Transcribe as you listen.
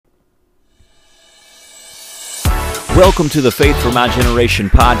Welcome to the Faith for My Generation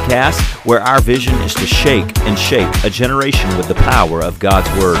podcast, where our vision is to shake and shape a generation with the power of God's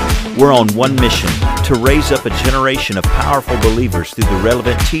Word. We're on one mission, to raise up a generation of powerful believers through the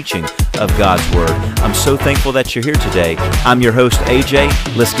relevant teaching of God's Word. I'm so thankful that you're here today. I'm your host,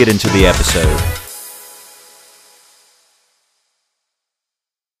 AJ. Let's get into the episode.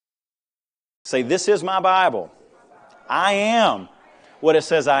 Say, this is my Bible. I am what it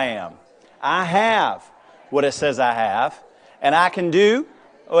says I am. I have what it says I have, and I can do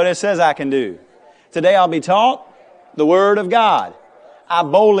what it says I can do. Today I'll be taught the Word of God. I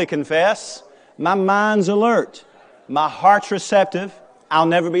boldly confess, my mind's alert, my heart's receptive, I'll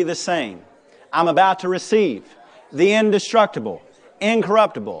never be the same. I'm about to receive the indestructible,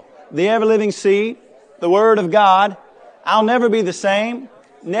 incorruptible, the ever-living seed, the Word of God. I'll never be the same.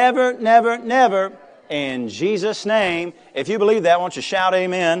 Never, never, never. In Jesus' name. If you believe that, why don't you shout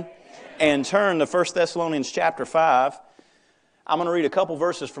amen and turn to 1 Thessalonians chapter 5. I'm going to read a couple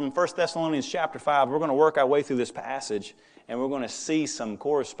verses from 1 Thessalonians chapter 5. We're going to work our way through this passage, and we're going to see some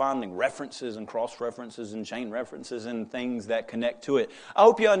corresponding references and cross-references and chain references and things that connect to it. I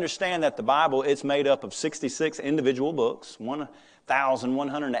hope you understand that the Bible, it's made up of 66 individual books,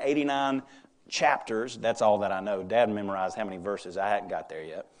 1,189 chapters. That's all that I know. Dad memorized how many verses. I hadn't got there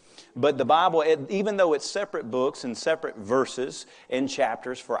yet. But the Bible, even though it's separate books and separate verses and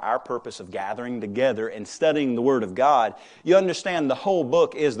chapters for our purpose of gathering together and studying the Word of God, you understand the whole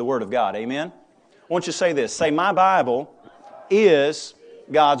book is the Word of God. Amen? I want you to say this. Say, my Bible is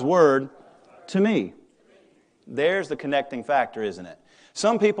God's Word to me. There's the connecting factor, isn't it?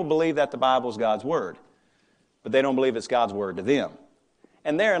 Some people believe that the Bible is God's Word, but they don't believe it's God's Word to them.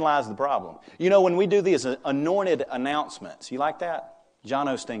 And therein lies the problem. You know, when we do these anointed announcements, you like that? John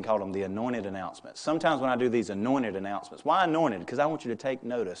Osteen called them the anointed announcements. Sometimes when I do these anointed announcements, why anointed? Because I want you to take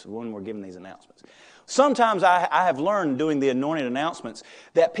notice when we're giving these announcements. Sometimes I have learned doing the anointed announcements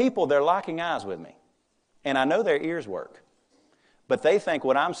that people, they're locking eyes with me. And I know their ears work. But they think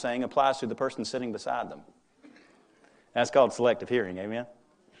what I'm saying applies to the person sitting beside them. That's called selective hearing, amen?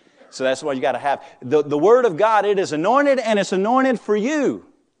 So that's what you got to have. The Word of God, it is anointed, and it's anointed for you.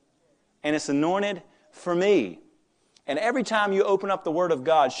 And it's anointed for me. And every time you open up the Word of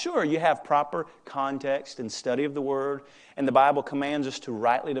God, sure, you have proper context and study of the Word. And the Bible commands us to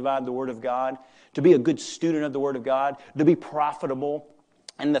rightly divide the Word of God, to be a good student of the Word of God, to be profitable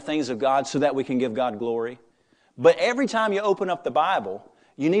in the things of God so that we can give God glory. But every time you open up the Bible,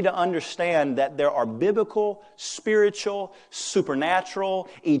 you need to understand that there are biblical, spiritual, supernatural,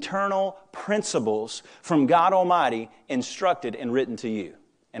 eternal principles from God Almighty instructed and written to you.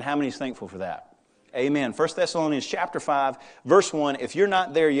 And how many is thankful for that? Amen. 1 Thessalonians chapter 5, verse 1. If you're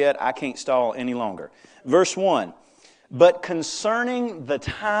not there yet, I can't stall any longer. Verse 1. But concerning the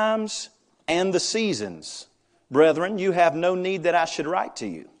times and the seasons, brethren, you have no need that I should write to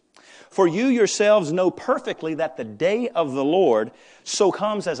you. For you yourselves know perfectly that the day of the Lord so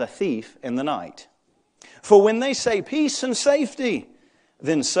comes as a thief in the night. For when they say peace and safety,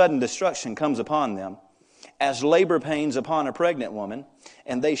 then sudden destruction comes upon them, as labor pains upon a pregnant woman,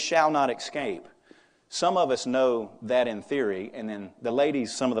 and they shall not escape. Some of us know that in theory, and then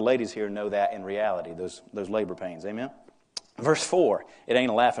some of the ladies here know that in reality, those labor pains. Amen? Verse 4. It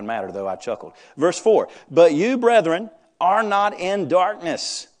ain't a laughing matter, though I chuckled. Verse 4. But you, brethren, are not in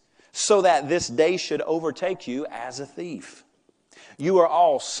darkness, so that this day should overtake you as a thief. You are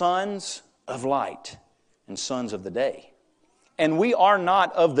all sons of light and sons of the day. And we are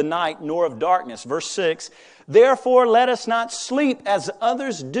not of the night nor of darkness. Verse 6. Therefore let us not sleep as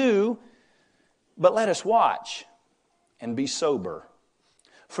others do, but let us watch and be sober.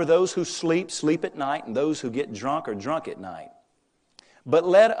 For those who sleep, sleep at night, and those who get drunk are drunk at night. But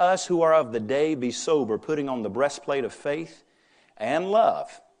let us who are of the day be sober, putting on the breastplate of faith and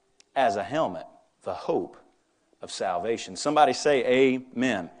love as a helmet, the hope of salvation. Somebody say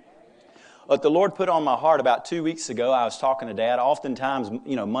amen. What the Lord put on my heart about 2 weeks ago, I was talking to Dad. Oftentimes,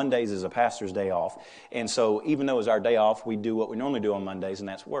 Mondays is a pastor's day off. And so even though it's our day off, we do what we normally do on Mondays, and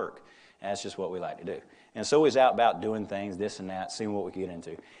that's work. That's just what we like to do. And so he's out about doing things, this and that, seeing what we can get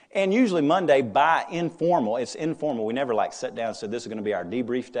into. And usually Monday, it's informal. We never sit down and say this is going to be our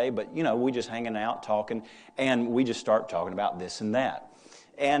debrief day. But, we just hanging out, talking, and we just start talking about this and that.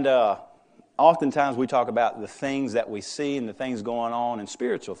 And oftentimes we talk about the things that we see and the things going on and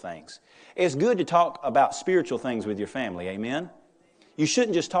spiritual things. It's good to talk about spiritual things with your family, amen? You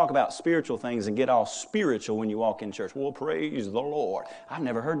shouldn't just talk about spiritual things and get all spiritual when you walk in church. Well, praise the Lord. I've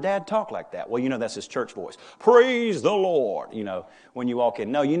never heard Dad talk like that. Well, that's his church voice. Praise the Lord, when you walk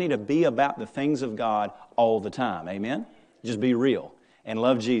in. No, you need to be about the things of God all the time. Amen? Just be real. and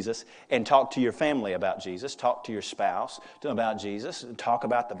love Jesus and talk to your family about Jesus, talk to your spouse about Jesus, talk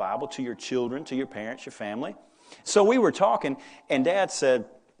about the Bible to your children, to your parents, your family. So we were talking, and Dad said,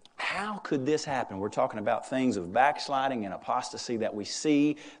 how could this happen? We're talking about things of backsliding and apostasy that we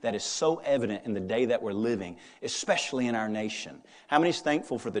see that is so evident in the day that we're living, especially in our nation. How many is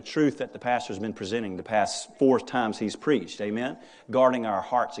thankful for the truth that the pastor's been presenting the past 4 times he's preached? Amen? Guarding our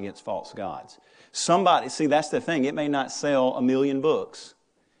hearts against false gods. Somebody, see, that's the thing. It may not sell 1 million books.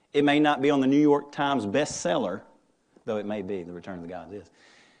 It may not be on the New York Times bestseller, though it may be. The Return of the Gods is.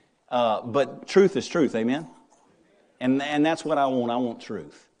 But truth is truth. Amen? And that's what I want. I want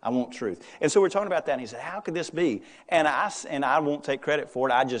truth. I want truth. And so we're talking about that, and he said, how could this be? And I won't take credit for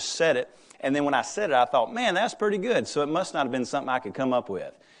it. I just said it. And then when I said it, I thought, man, that's pretty good. So it must not have been something I could come up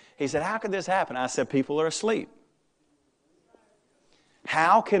with. He said, how could this happen? I said, people are asleep.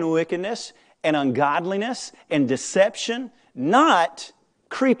 How can wickedness and ungodliness and deception not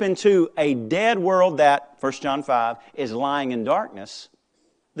creep into a dead world that, 1 John 5, is lying in darkness?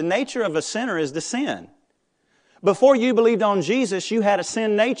 The nature of a sinner is to sin. Before you believed on Jesus, you had a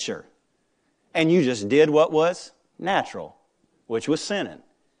sin nature. And you just did what was natural, which was sinning.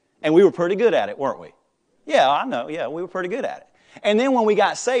 And we were pretty good at it, weren't we? Yeah, I know. Yeah, we were pretty good at it. And then when we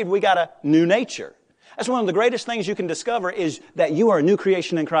got saved, we got a new nature. That's one of the greatest things you can discover is that you are a new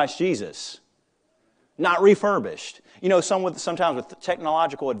creation in Christ Jesus. Not refurbished. You know, sometimes with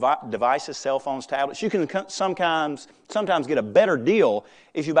technological devices, cell phones, tablets, you can sometimes get a better deal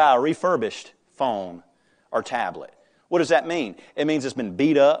if you buy a refurbished phone or tablet. What does that mean? It means it's been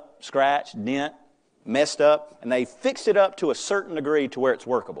beat up, scratched, dent, messed up, and they fixed it up to a certain degree to where it's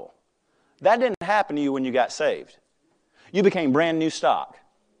workable. That didn't happen to you when you got saved. You became brand new stock,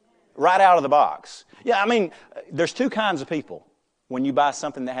 right out of the box. Yeah, I mean, there's 2 kinds of people when you buy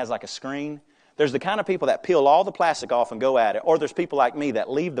something that has like a screen. There's the kind of people that peel all the plastic off and go at it, or there's people like me that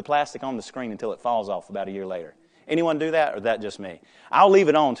leave the plastic on the screen until it falls off about a year later. Anyone do that, or is that just me? I'll leave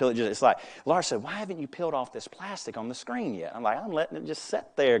it on until it's like, Laura said, why haven't you peeled off this plastic on the screen yet? I'm like, I'm letting it just sit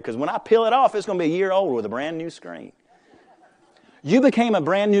there, because when I peel it off, it's going to be a year old with a brand new screen. You became a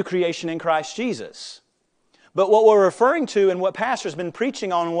brand new creation in Christ Jesus. But what we're referring to and what Pastor's been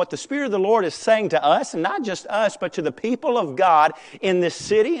preaching on and what the Spirit of the Lord is saying to us, and not just us, but to the people of God in this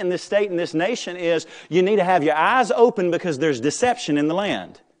city, in this state, in this nation, is you need to have your eyes open because there's deception in the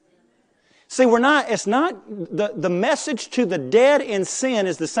land. See, the message to the dead in sin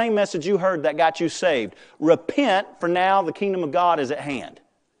is the same message you heard that got you saved. Repent, for now the kingdom of God is at hand.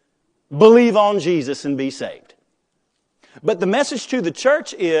 Believe on Jesus and be saved. But the message to the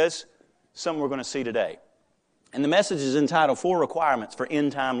church is something we're going to see today. And the message is entitled 4 Requirements for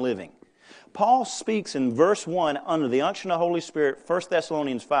End Time Living. Paul speaks in verse 1 under the unction of the Holy Spirit, 1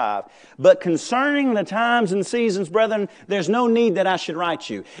 Thessalonians 5. But concerning the times and seasons, brethren, there's no need that I should write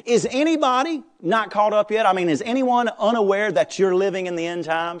you. Is anybody not caught up yet? I mean, is anyone unaware that you're living in the end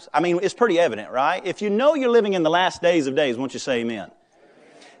times? I mean, it's pretty evident, right? If you know you're living in the last days of days, won't you say amen?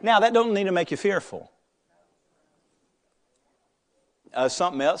 Now, that don't need to make you fearful.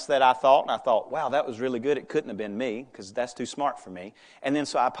 Something else that I thought, wow, that was really good. It couldn't have been me because that's too smart for me. And then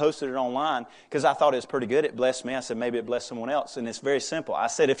so I posted it online because I thought it was pretty good. It blessed me. I said maybe it blessed someone else. And it's very simple. I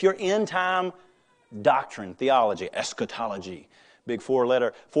said if your end time doctrine, theology, eschatology, big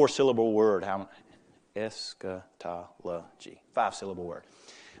 4-syllable word. Eschatology. 5-syllable word.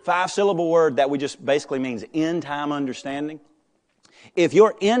 5-syllable word that we just basically means end time understanding. If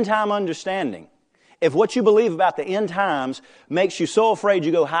your end time understanding, if what you believe about the end times makes you so afraid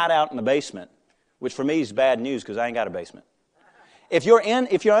you go hide out in the basement, which for me is bad news because I ain't got a basement. If your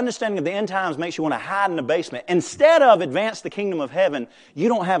understanding of the end times makes you want to hide in the basement, instead of advance the kingdom of heaven, you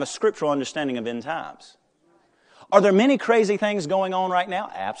don't have a scriptural understanding of end times. Are there many crazy things going on right now?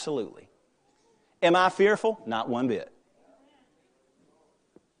 Absolutely. Am I fearful? Not one bit.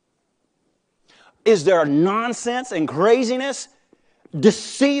 Is there nonsense and craziness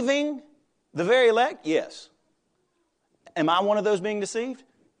deceiving the very elect? Yes. Am I one of those being deceived?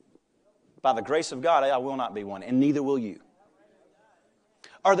 By the grace of God, I will not be one, and neither will you.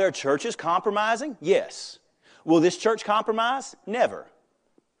 Are there churches compromising? Yes. Will this church compromise? Never.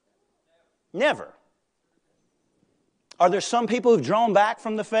 Never. Are there some people who've drawn back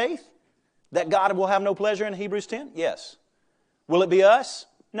from the faith that God will have no pleasure in Hebrews 10? Yes. Will it be us?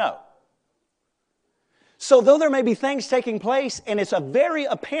 No. So though there may be things taking place and it's a very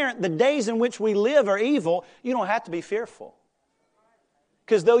apparent the days in which we live are evil, you don't have to be fearful.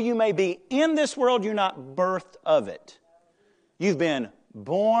 Because though you may be in this world, you're not birthed of it. You've been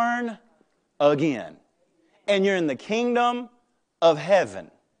born again. And you're in the kingdom of heaven.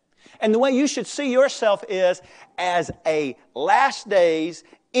 And the way you should see yourself is as a last days,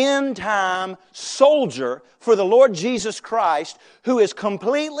 end time soldier for the Lord Jesus Christ, who is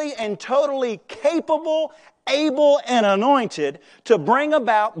completely and totally capable, able, and anointed to bring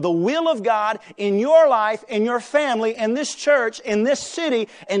about the will of God in your life, in your family, in this church, in this city,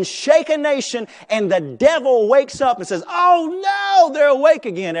 and shake a nation, and the devil wakes up and says, oh no, they're awake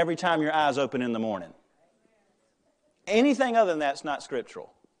again every time your eyes open in the morning. Anything other than that's not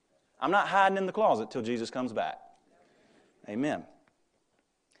scriptural. I'm not hiding in the closet till Jesus comes back. Amen.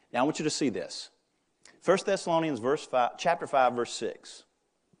 Now I want you to see this. 1 Thessalonians chapter 5, verse 6.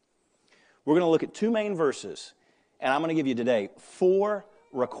 We're going to look at two main verses, and I'm going to give you today 4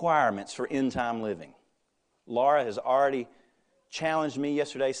 requirements for end-time living. Laura has already challenged me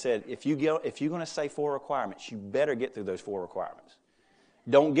yesterday, said, if you're going to say 4 requirements, you better get through those 4 requirements.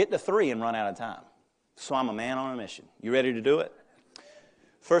 Don't get to 3 and run out of time. So I'm a man on a mission. You ready to do it?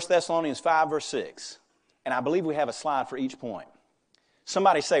 1 Thessalonians 5, verse 6. And I believe we have a slide for each point.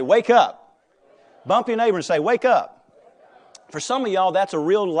 Somebody say, wake up. Bump your neighbor and say, wake up. For some of y'all, that's a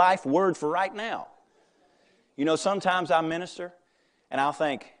real life word for right now. You know, sometimes I minister, and I'll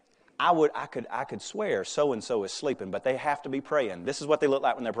think, I could swear so-and-so is sleeping, but they have to be praying. This is what they look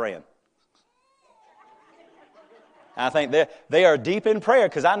like when they're praying. I think they are deep in prayer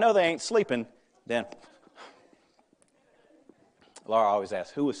because I know they ain't sleeping. Then Laura always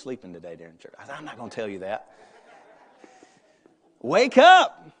asks, who was sleeping today during church? I said, I'm not going to tell you that. Wake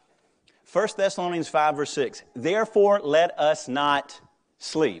up. 1 Thessalonians 5, verse 6. Therefore, let us not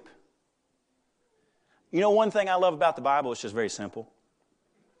sleep. You know, one thing I love about the Bible is just very simple.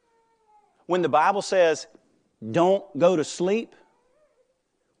 When the Bible says, don't go to sleep,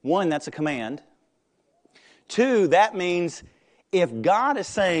 1, that's a command. 2, that means if God is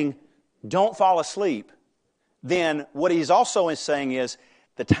saying, don't fall asleep, then what He's also saying is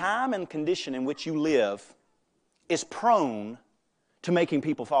the time and condition in which you live is prone to making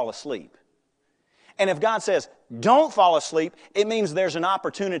people fall asleep. And if God says, don't fall asleep, it means there's an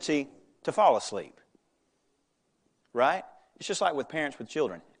opportunity to fall asleep. Right? It's just like with parents with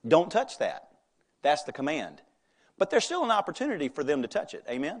children. Don't touch that. That's the command. But there's still an opportunity for them to touch it.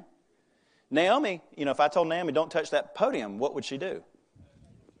 Amen? Naomi, you know, if I told Naomi, don't touch that podium, what would she do?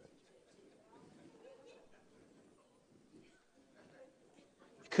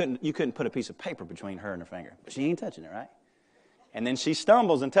 You couldn't put a piece of paper between her and her finger. But she ain't touching it, right? And then she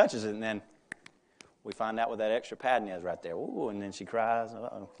stumbles and touches it, and then we find out what that extra padding is right there. Ooh, and then she cries.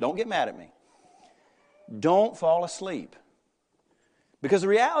 Uh-oh. Don't get mad at me. Don't fall asleep. Because the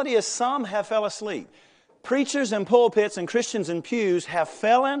reality is some have fell asleep. Preachers in pulpits and Christians in pews have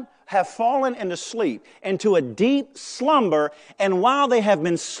fallen into sleep, into a deep slumber, and while they have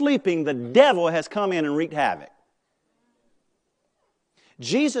been sleeping, the devil has come in and wreaked havoc.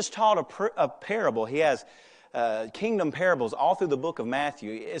 Jesus taught a parable. He has kingdom parables all through the book of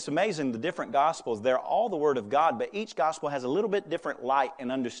Matthew. It's amazing, the different gospels, they're all the Word of God, but each gospel has a little bit different light and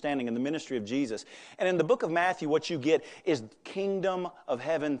understanding in the ministry of Jesus. And in the book of Matthew, what you get is kingdom of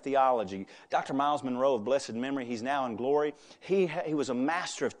heaven theology. Dr. Miles Monroe of blessed memory, he's now in glory. He was a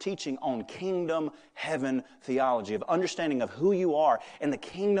master of teaching on kingdom heaven theology, of understanding of who you are in the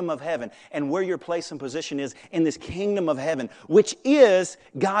kingdom of heaven and where your place and position is in this kingdom of heaven, which is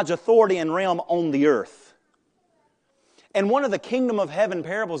God's authority and realm on the earth. And one of the kingdom of heaven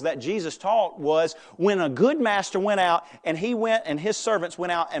parables that Jesus taught was when a good master went out and he went and his servants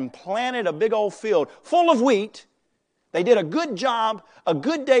went out and planted a big old field full of wheat. They did a good job, a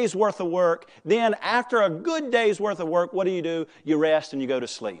good day's worth of work. Then after a good day's worth of work, what do? You rest and you go to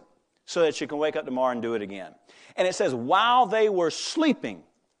sleep so that you can wake up tomorrow and do it again. And it says, while they were sleeping,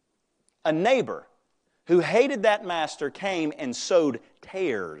 a neighbor who hated that master came and sowed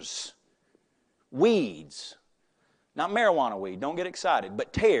tares, weeds. Not marijuana weed, don't get excited,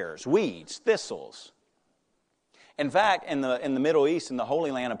 but tares, weeds, thistles. In fact, in the Middle East, in the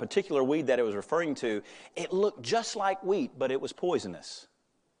Holy Land, a particular weed that it was referring to, it looked just like wheat, but it was poisonous.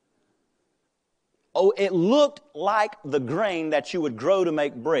 Oh, it looked like the grain that you would grow to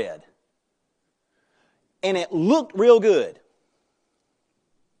make bread. And it looked real good.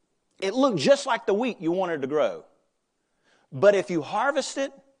 It looked just like the wheat you wanted to grow. But if you harvest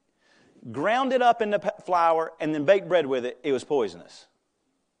it, ground it up into flour, and then baked bread with it, it was poisonous.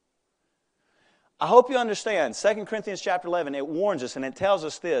 I hope you understand, 2 Corinthians chapter 11, it warns us and it tells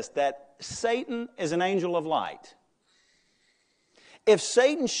us this, that Satan is an angel of light. If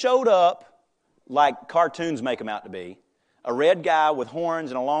Satan showed up like cartoons make him out to be, a red guy with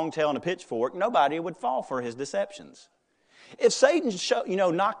horns and a long tail and a pitchfork, nobody would fall for his deceptions. If Satan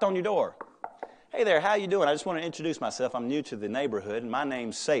knocked on your door, Hey there, how you doing? I just want to introduce myself. I'm new to the neighborhood, and my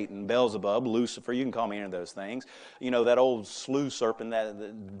name's Satan, Beelzebub, Lucifer. You can call me any of those things. You know, that old slew serpent,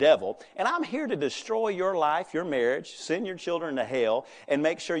 the devil. And I'm here to destroy your life, your marriage, send your children to hell, and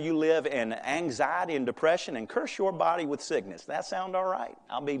make sure you live in anxiety and depression and curse your body with sickness. That sound all right?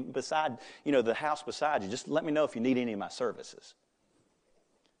 I'll be beside, the house beside you. Just let me know if you need any of my services.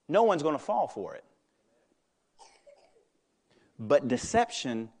 No one's going to fall for it. But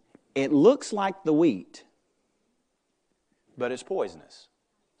deception, it looks like the wheat, but it's poisonous.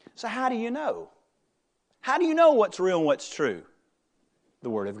 So how do you know? How do you know what's real and what's true? The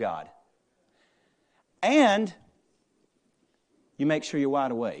Word of God. And you make sure you're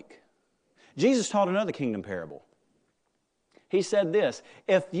wide awake. Jesus taught another kingdom parable. He said this,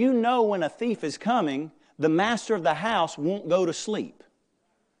 if you know when a thief is coming, the master of the house won't go to sleep.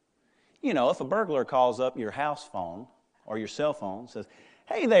 You know, if a burglar calls up your house phone or your cell phone, says,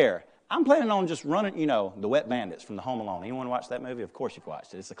 hey there, I'm planning on just running, The Wet Bandits from the Home Alone. Anyone watch that movie? Of course you've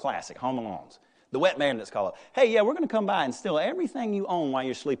watched it. It's a classic, Home Alone's. The Wet Bandits call up. Hey, yeah, we're going to come by and steal everything you own while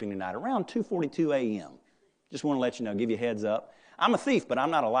you're sleeping tonight, around 2:42 a.m. Just want to let you know, give you a heads up. I'm a thief, but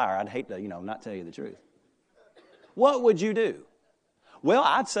I'm not a liar. I'd hate to, not tell you the truth. What would you do? Well,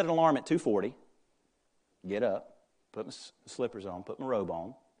 I'd set an alarm at 2:40, get up, put my slippers on, put my robe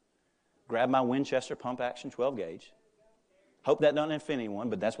on, grab my Winchester pump-action 12-gauge. Hope that doesn't offend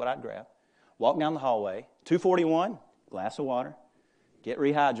anyone, but that's what I'd grab. Walk down the hallway, 2:41, glass of water, get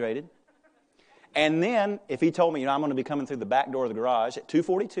rehydrated. And then, if he told me, I'm going to be coming through the back door of the garage, at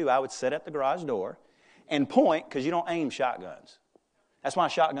 2:42, I would sit at the garage door and point, because you don't aim shotguns. That's why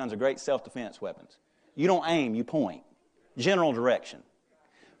shotguns are great self-defense weapons. You don't aim, you point. General direction.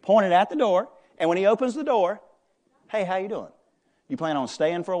 Point it at the door, and when he opens the door, hey, how you doing? You plan on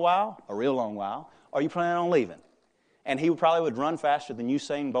staying for a while, a real long while, or you planning on leaving? And he probably would run faster than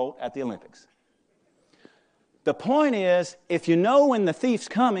Usain Bolt at the Olympics. The point is, if you know when the thief's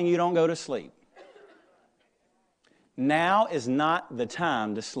coming, you don't go to sleep. Now is not the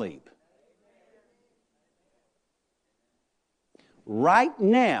time to sleep. Right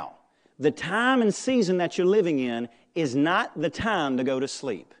now, the time and season that you're living in is not the time to go to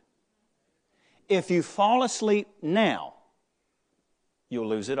sleep. If you fall asleep now, you'll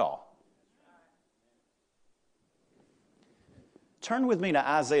lose it all. Turn with me to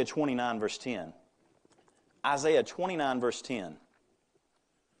Isaiah 29, verse 10. Isaiah 29, verse 10.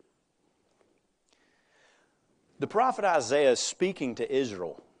 The prophet Isaiah is speaking to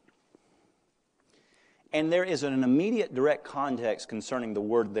Israel. And there is an immediate direct context concerning the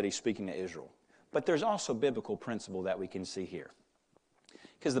word that he's speaking to Israel. But there's also biblical principle that we can see here.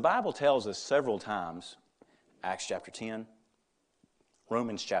 Because the Bible tells us several times, Acts chapter 10,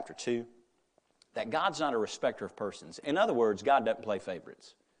 Romans chapter 2, that God's not a respecter of persons. In other words, God doesn't play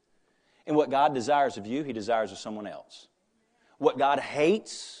favorites. And what God desires of you, He desires of someone else. What God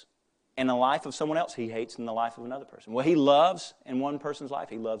hates in the life of someone else, He hates in the life of another person. What He loves in one person's life,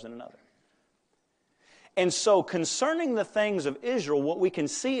 He loves in another. And so concerning the things of Israel, what we can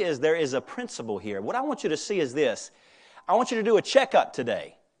see is there is a principle here. What I want you to see is this. I want you to do a checkup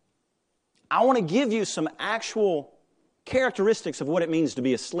today. I want to give you some actual characteristics of what it means to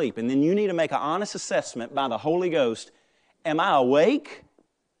be asleep. And then you need to make an honest assessment by the Holy Ghost. Am I awake?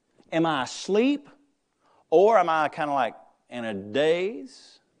 Am I asleep? Or am I kind of like in a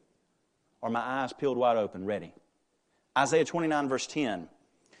daze? Or my eyes peeled wide open, ready? Isaiah 29, verse 10.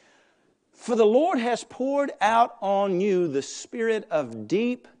 For the Lord has poured out on you the spirit of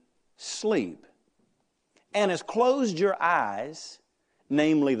deep sleep, and has closed your eyes,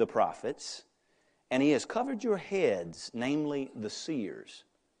 namely the prophets, and He has covered your heads, namely the seers.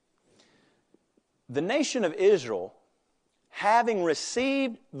 The nation of Israel, having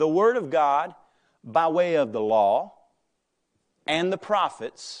received the Word of God by way of the law and the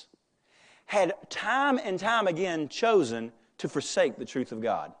prophets, had time and time again chosen to forsake the truth of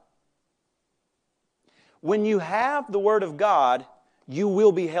God. When you have the Word of God, you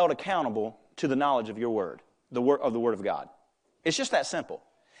will be held accountable to the knowledge of your Word, the Word of God. It's just that simple.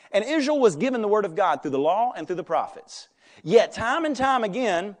 And Israel was given the Word of God through the law and through the prophets. Yet time and time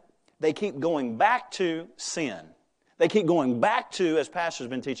again, they keep going back to sin. They keep going back to, as Pastor's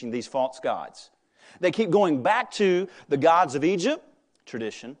been teaching, these false gods. They keep going back to the gods of Egypt,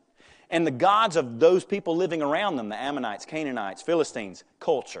 tradition, and the gods of those people living around them, the Ammonites, Canaanites, Philistines,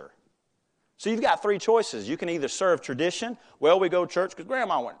 culture. So you've got three choices. You can either serve tradition. Well, we go to church because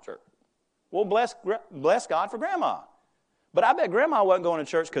Grandma went to church. Well, bless God for Grandma. But I bet Grandma wasn't going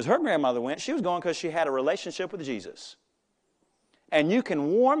to church because her grandmother went. She was going because she had a relationship with Jesus. And you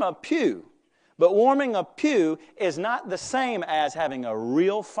can warm a pew But warming a pew is not the same as having a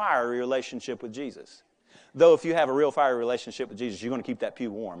real fiery relationship with Jesus. Though if you have a real fiery relationship with Jesus, you're going to keep that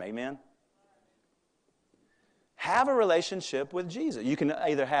pew warm. Amen? Have a relationship with Jesus. You can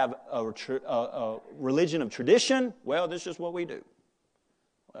either have a religion of tradition. Well, this is what we do.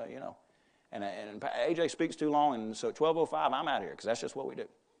 Well, you know. And AJ speaks too long, and so at 12:05, I'm out of here because that's just what we do.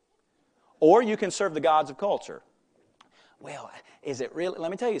 Or you can serve the gods of culture. Well, is it really?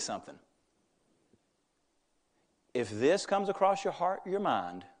 Let me tell you something. If this comes across your heart, your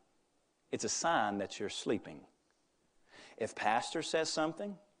mind, it's a sign that you're sleeping. If pastor says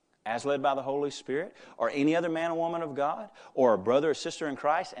something, as led by the Holy Spirit, or any other man or woman of God, or a brother or sister in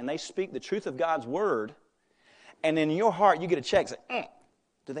Christ, and they speak the truth of God's word, and in your heart you get a check, say,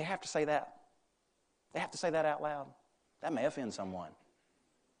 do they have to say that? They have to say that out loud? That may offend someone.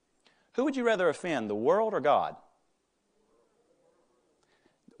 Who would you rather offend, the world or God?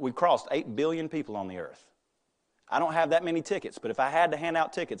 We've crossed 8 billion people on the earth. I don't have that many tickets, but if I had to hand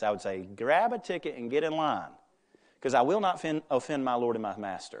out tickets, I would say, grab a ticket and get in line, because I will not offend my Lord and my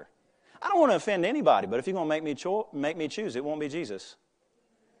Master. I don't want to offend anybody, but if you're going to make me choose, it won't be Jesus.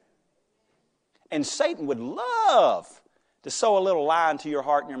 And Satan would love to sow a little lie into your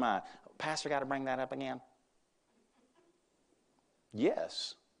heart and your mind. Pastor, got to bring that up again?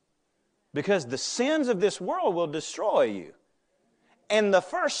 Yes. Because the sins of this world will destroy you. And the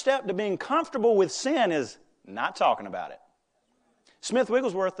first step to being comfortable with sin is not talking about it. Smith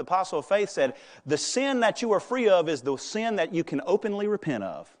Wigglesworth, the apostle of faith, said, the sin that you are free of is the sin that you can openly repent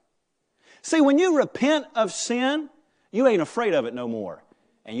of. See, when you repent of sin, you ain't afraid of it no more.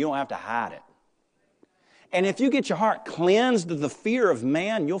 And you don't have to hide it. And if you get your heart cleansed of the fear of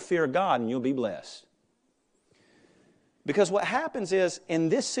man, you'll fear God and you'll be blessed. Because what happens is, in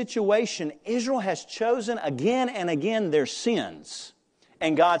this situation, Israel has chosen again and again their sins.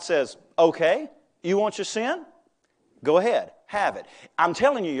 And God says, okay, you want your sin? Go ahead, have it. I'm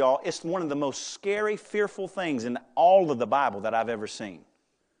telling you, y'all, it's one of the most scary, fearful things in all of the Bible that I've ever seen.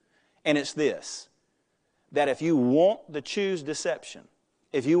 And it's this, that if you want to choose deception,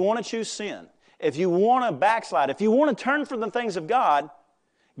 if you want to choose sin, if you want to backslide, if you want to turn from the things of God,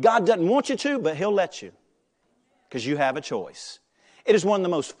 God doesn't want you to, but He'll let you. Because you have a choice. It is one of the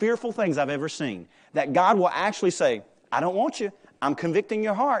most fearful things I've ever seen. That God will actually say, I don't want you. I'm convicting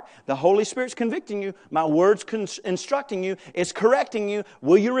your heart. The Holy Spirit's convicting you. My word's instructing you. It's correcting you.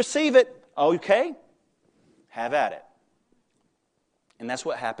 Will you receive it? Okay. Have at it. And that's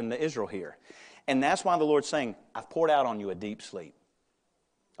what happened to Israel here. And that's why the Lord's saying, I've poured out on you a deep sleep.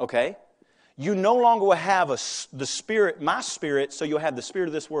 Okay? You no longer will have the Spirit, my Spirit, so you'll have the spirit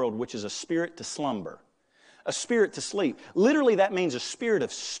of this world, which is a spirit to slumber. A spirit to sleep. Literally, that means a spirit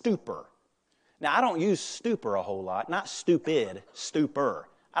of stupor. Now, I don't use stupor a whole lot. Not stupid, stupor.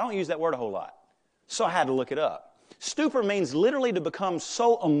 I don't use that word a whole lot. So I had to look it up. Stupor means literally to become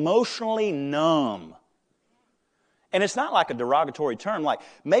so emotionally numb. And it's not like a derogatory term. Like,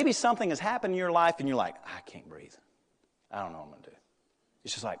 maybe something has happened in your life and you're like, I can't breathe. I don't know what I'm going to do.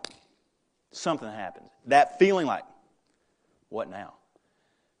 It's just like, something happens. That feeling like, what now?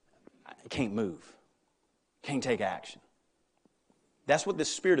 I can't move. Can't take action. That's what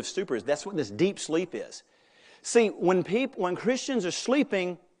this spirit of stupor is. That's what this deep sleep is. See, when Christians are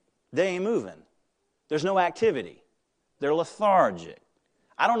sleeping, they ain't moving. There's no activity. They're lethargic.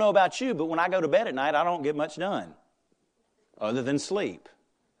 I don't know about you, but when I go to bed at night, I don't get much done other than sleep.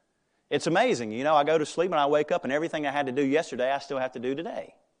 It's amazing. You know, I go to sleep and I wake up and everything I had to do yesterday, I still have to do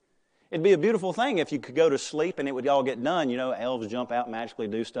today. It'd be a beautiful thing if you could go to sleep and it would all get done. You know, elves jump out and magically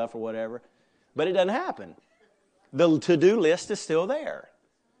do stuff or whatever. But it doesn't happen. The to-do list is still there.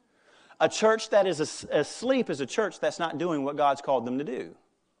 A church that is asleep is a church that's not doing what God's called them to do.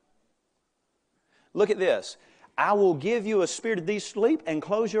 Look at this. I will give you a spirit of deep sleep and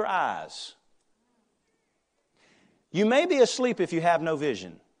close your eyes. You may be asleep if you have no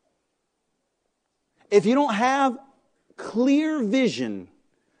vision. If you don't have clear vision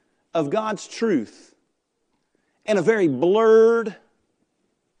of God's truth and a very blurred,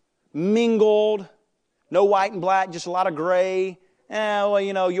 mingled, no white and black, just a lot of gray. Well,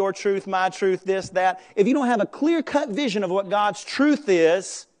 you know, your truth, my truth, this, that. If you don't have a clear-cut vision of what God's truth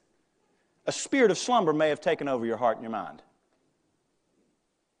is, a spirit of slumber may have taken over your heart and your mind.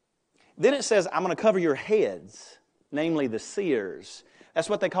 Then it says, I'm going to cover your heads, namely the seers. That's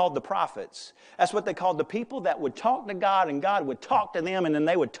what they called the prophets. That's what they called the people that would talk to God, and God would talk to them, and then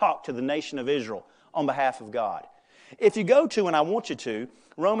they would talk to the nation of Israel on behalf of God. If you go to, and I want you to,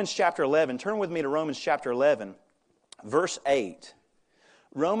 Romans chapter 11, turn with me to Romans chapter 11, verse 8.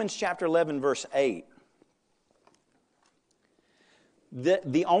 Romans chapter 11, verse 8.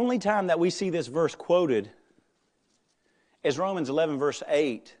 The only time that we see this verse quoted is Romans 11, verse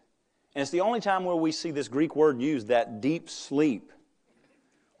 8. And it's the only time where we see this Greek word used, that deep sleep.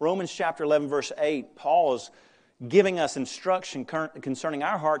 Romans chapter 11, verse 8, Paul is giving us instruction concerning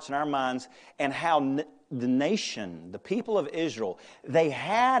our hearts and our minds and how the nation, the people of Israel, they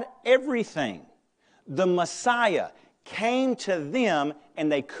had everything. The Messiah came to them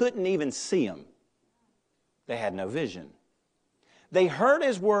and they couldn't even see Him. They had no vision. They heard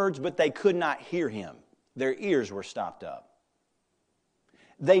His words, but they could not hear Him. Their ears were stopped up.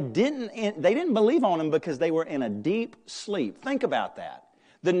 They didn't believe on Him because they were in a deep sleep. Think about that.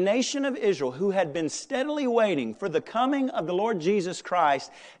 The nation of Israel, who had been steadily waiting for the coming of the Lord Jesus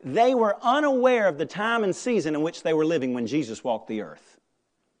Christ, they were unaware of the time and season in which they were living when Jesus walked the earth.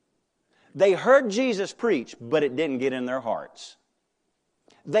 They heard Jesus preach, but it didn't get in their hearts.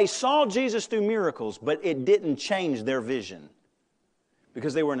 They saw Jesus do miracles, but it didn't change their vision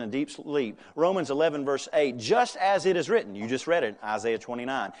because they were in a deep sleep. Romans 11, verse 8, just as it is written, you just read it, Isaiah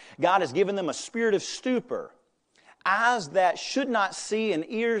 29, God has given them a spirit of stupor, eyes that should not see and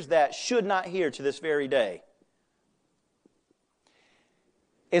ears that should not hear to this very day.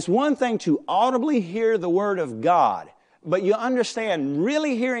 It's one thing to audibly hear the Word of God, but you understand,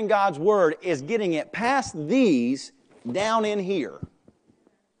 really hearing God's Word is getting it past these down in here.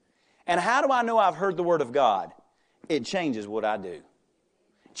 And how do I know I've heard the Word of God? It changes what I do.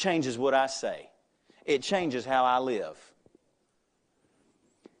 It changes what I say. It changes how I live.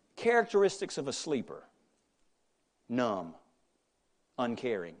 Characteristics of a sleeper: numb,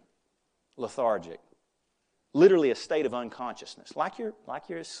 uncaring, lethargic, literally a state of unconsciousness, like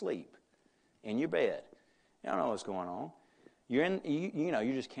you're asleep in your bed. You don't know what's going on. You're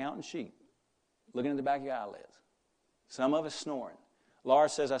you're just counting sheep, looking at the back of your eyelids. Some of us snoring. Laura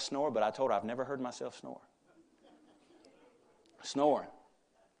says I snore, but I told her I've never heard myself snore. Snoring.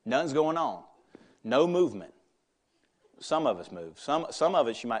 Nothing's going on. No movement. Some of us move. Some of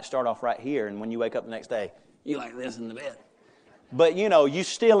us, you might start off right here, and when you wake up the next day, you like this in the bed. But, you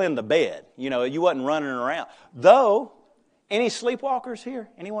still in the bed. You wasn't running around. Though, any sleepwalkers here?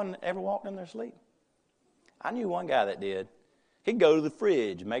 Anyone ever walked in their sleep? I knew one guy that did. He'd go to the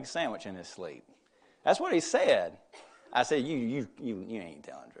fridge and make a sandwich in his sleep. That's what he said. I said, you ain't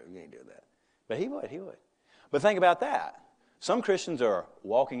telling the truth. You ain't doing that. But he would. But think about that. Some Christians are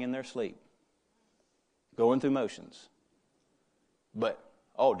walking in their sleep, going through motions. But,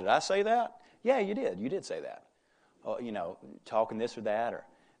 did I say that? Yeah, you did. You did say that. Talking this or that, or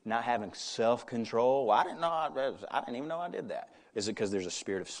not having self-control. Well, I didn't even know I did that. Is it because there's a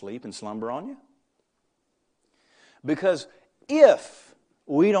spirit of sleep and slumber on you? Because if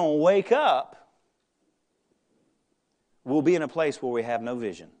we don't wake up, we'll be in a place where we have no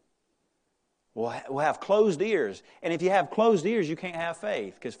vision. We'll have closed ears. And if you have closed ears, you can't have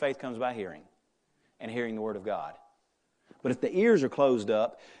faith, because faith comes by hearing, and hearing the Word of God. But if the ears are closed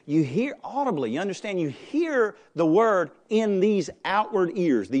up, you hear audibly, you understand, you hear the Word in these outward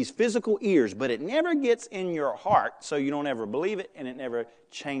ears, these physical ears, but it never gets in your heart, so you don't ever believe it, and it never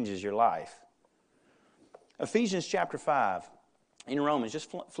changes your life. Ephesians chapter 5, in Romans,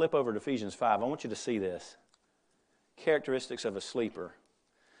 just flip over to Ephesians 5. I want you to see this. Characteristics of a sleeper.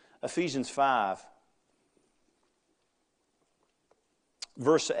 Ephesians 5,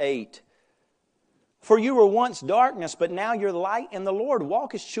 verse 8. For you were once darkness, but now you're light in the Lord.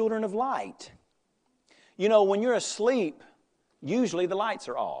 Walk as children of light. When you're asleep, usually the lights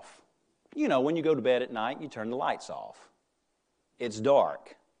are off. When you go to bed at night, you turn the lights off. It's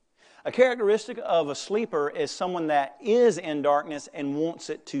dark. A characteristic of a sleeper is someone that is in darkness and wants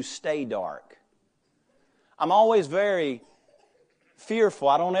it to stay dark. I'm always very fearful.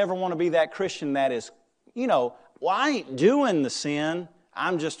 I don't ever want to be that Christian that is, I ain't doing the sin,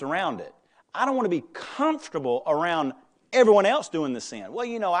 I'm just around it. I don't want to be comfortable around everyone else doing the sin.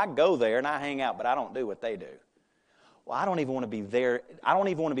 Well, I go there and I hang out, but I don't do what they do. Well, I don't even want to be there. I don't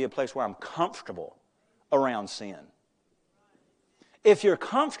even want to be a place where I'm comfortable around sin. If you're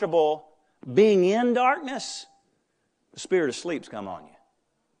comfortable being in darkness, the spirit of sleep's come on you.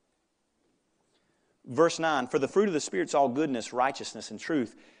 Verse 9, for the fruit of the Spirit's all goodness, righteousness, and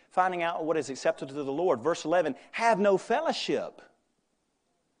truth, finding out what is acceptable to the Lord. Verse 11, have no fellowship.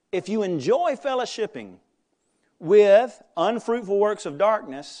 If you enjoy fellowshipping with unfruitful works of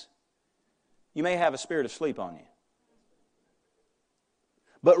darkness, you may have a spirit of sleep on you.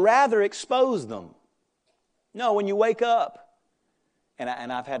 But rather expose them. No, when you wake up, and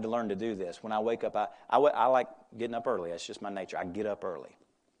I've had to learn to do this. When I wake up, I like getting up early. That's just my nature. I get up early.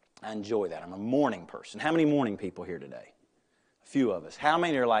 I enjoy that. I'm a morning person. How many morning people here today? A few of us. How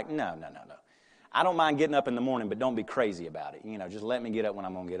many are like, no. I don't mind getting up in the morning, but don't be crazy about it. Just let me get up when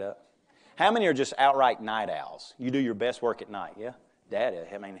I'm going to get up. How many are just outright night owls? You do your best work at night, yeah? Dad,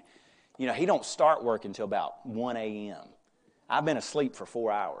 he don't start work until about 1 a.m. I've been asleep for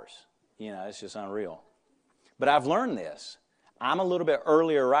 4 hours. It's just unreal. But I've learned this. I'm a little bit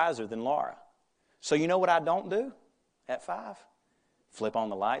earlier riser than Laura. So you know what I don't do at 5? Flip on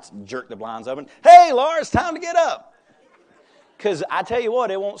the lights, jerk the blinds open. Hey, Laura, it's time to get up. Because I tell you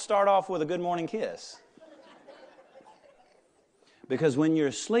what, it won't start off with a good morning kiss. Because when you're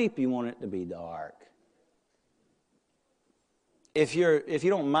asleep, you want it to be dark. If you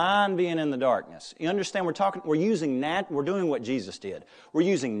don't mind being in the darkness, you understand we're doing what Jesus did. We're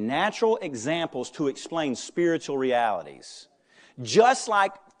using natural examples to explain spiritual realities. Just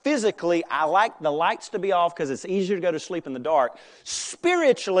like physically, I like the lights to be off because it's easier to go to sleep in the dark.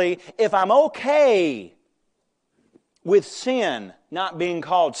 Spiritually, if I'm okay with sin not being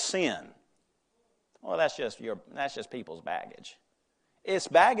called sin, well, that's just people's baggage. It's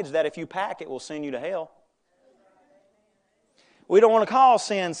baggage that if you pack, it will send you to hell. We don't want to call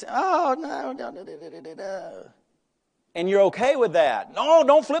sin, oh, no. And you're okay with that. No,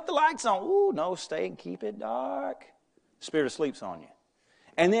 don't flip the lights on. Ooh, no, stay and keep it dark. Spirit of sleep's on you.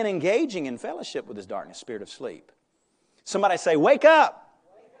 And then engaging in fellowship with this darkness, spirit of sleep. Somebody say, wake up.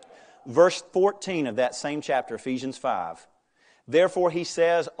 Verse 14 of that same chapter, Ephesians 5. Therefore he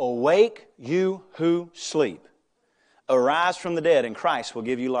says, awake you who sleep. Arise from the dead and Christ will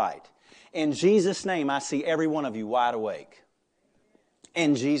give you light. In Jesus' name, I see every one of you wide awake.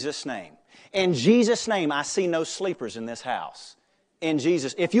 In Jesus' name. In Jesus' name, I see no sleepers in this house. In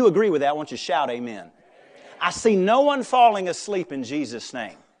Jesus. If you agree with that, I want you to shout amen. I see no one falling asleep in Jesus'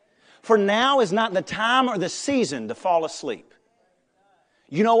 name. For now is not the time or the season to fall asleep.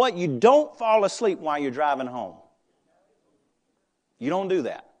 You know what? You don't fall asleep while you're driving home. You don't do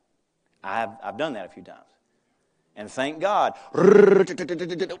that. I've done that a few times. And thank God.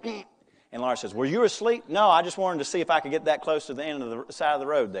 And Laura says, were you asleep? No, I just wanted to see if I could get that close to the end of the side of the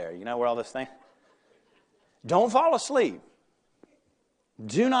road there. You know where all this thing? Don't fall asleep.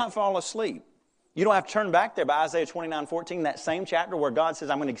 Do not fall asleep. You don't have to turn back there by Isaiah 29:14, that same chapter where God says,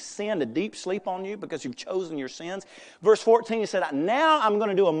 I'm going to send a deep sleep on you because you've chosen your sins. Verse 14, he said, now I'm going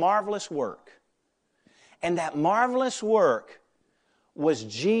to do a marvelous work. And that marvelous work was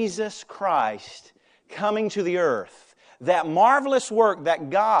Jesus Christ coming to the earth. That marvelous work that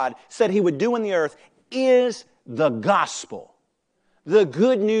God said He would do in the earth is the gospel. The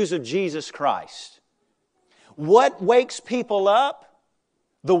good news of Jesus Christ. What wakes people up,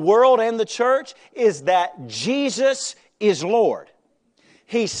 the world and the church, is that Jesus is Lord.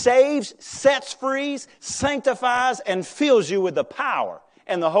 He saves, sets free, sanctifies, and fills you with the power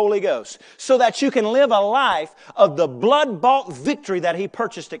and the Holy Ghost so that you can live a life of the blood-bought victory that He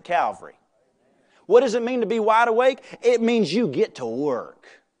purchased at Calvary. What does it mean to be wide awake? It means you get to work.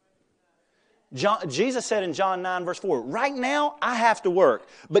 Jesus said in John 9 verse 4, right now I have to work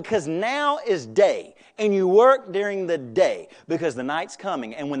because now is day. And you work during the day because the night's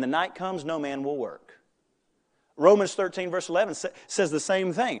coming. And when the night comes, no man will work. Romans 13 verse 11 says the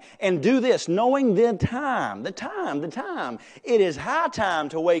same thing. And do this, knowing the time. It is high time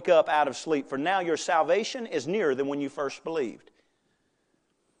to wake up out of sleep, for now your salvation is nearer than when you first believed.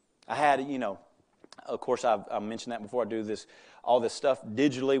 I had, of course, I've mentioned that before. I do all this stuff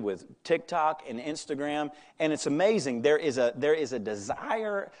digitally with TikTok and Instagram, and it's amazing. There is a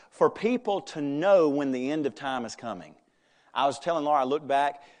desire for people to know when the end of time is coming. I was telling Laura, I looked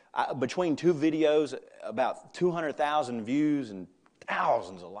back, between two videos, about 200,000 views and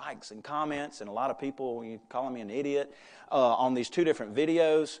thousands of likes and comments, and a lot of people calling me an idiot on these two different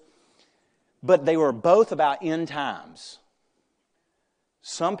videos. But they were both about end times.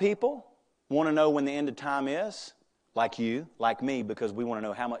 Some people want to know when the end of time is, like you, like me, because we want to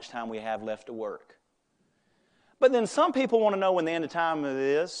know how much time we have left to work. But then some people want to know when the end of time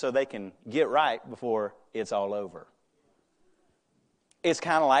is so they can get right before it's all over. It's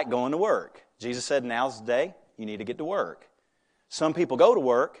kind of like going to work. Jesus said, now's the day, you need to get to work. Some people go to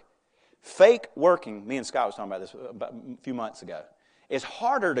work, fake working. Me and Scott was talking about this about a few months ago. It's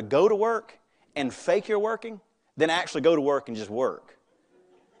harder to go to work and fake your working than actually go to work and just work.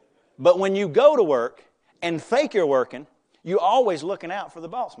 But when you go to work and fake your working, you're always looking out for the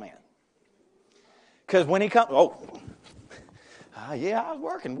boss man. Because when he comes, yeah, I was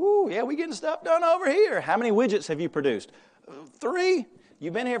working. Woo, yeah, we getting stuff done over here. How many widgets have you produced? 3.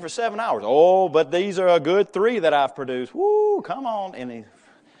 You've been here for 7 hours. Oh, but these are a good 3 that I've produced. Woo, come on. And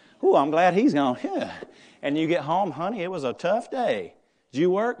I'm glad he's gone. Yeah. And you get home, honey, it was a tough day. Did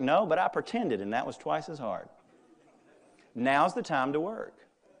you work? No, but I pretended, and that was twice as hard. Now's the time to work.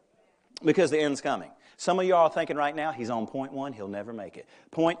 Because the end's coming. Some of y'all are thinking right now, he's on point 1, he'll never make it.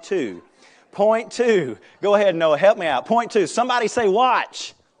 Point 2. Point 2. Go ahead, Noah, help me out. Point 2. Somebody say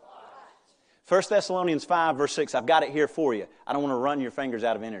watch. 1 Thessalonians 5, verse 6. I've got it here for you. I don't want to run your fingers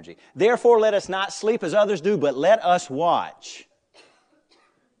out of energy. Therefore, let us not sleep as others do, but let us watch.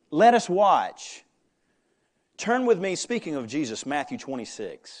 Let us watch. Turn with me, speaking of Jesus, Matthew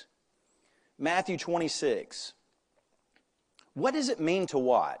 26. Matthew 26. What does it mean to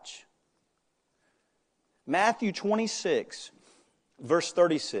watch? Matthew 26, verse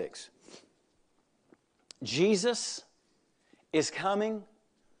 36. Jesus is coming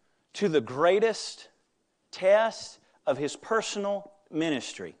to the greatest test of His personal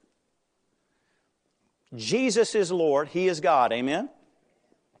ministry. Jesus is Lord. He is God. Amen?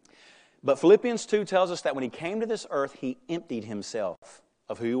 But Philippians 2 tells us that when He came to this earth, He emptied Himself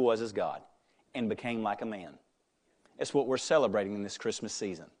of who He was as God and became like a man. It's what we're celebrating in this Christmas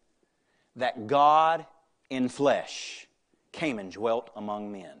season. That God in flesh came and dwelt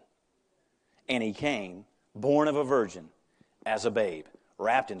among men. And He came, born of a virgin, as a babe,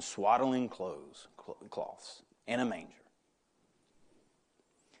 wrapped in swaddling cloths, in a manger.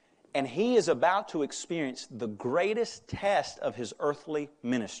 And He is about to experience the greatest test of His earthly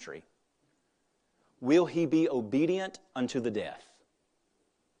ministry. Will He be obedient unto the death?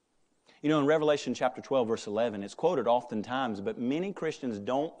 You know, in Revelation chapter 12, verse 11, it's quoted oftentimes, but many Christians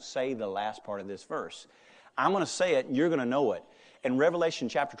don't say the last part of this verse. I'm going to say it, and you're going to know it. And Revelation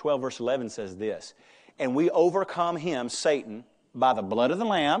chapter 12, verse 11 says this, and we overcome him, Satan, by the blood of the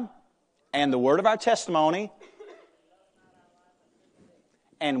Lamb and the word of our testimony,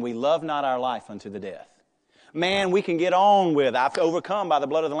 and we love not our life unto the death. Man, we can get on with, I've overcome by the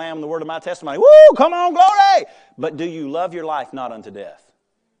blood of the Lamb and the word of my testimony. Woo, come on, glory! But do you love your life not unto death?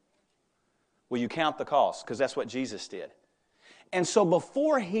 Will you count the cost? Because that's what Jesus did. And so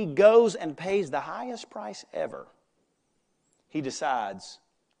before He goes and pays the highest price ever, He decides,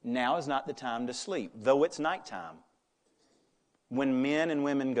 now is not the time to sleep, though it's nighttime. When men and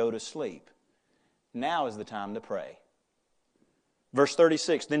women go to sleep, now is the time to pray. Verse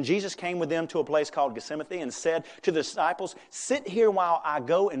 36, then Jesus came with them to a place called Gethsemane and said to the disciples, sit here while I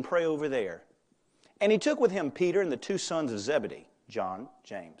go and pray over there. And He took with Him Peter and the 2 sons of Zebedee, John,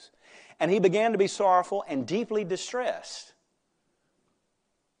 James. And He began to be sorrowful and deeply distressed.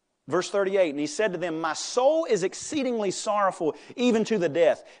 Verse 38, and He said to them, my soul is exceedingly sorrowful, even to the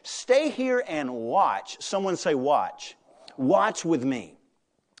death. Stay here and watch. Someone say watch. Watch with me.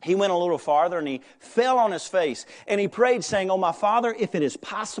 He went a little farther and He fell on His face and He prayed saying, oh my Father, if it is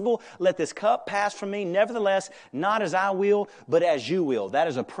possible, let this cup pass from me. Nevertheless, not as I will, but as You will. That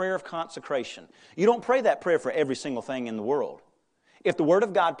is a prayer of consecration. You don't pray that prayer for every single thing in the world. If the Word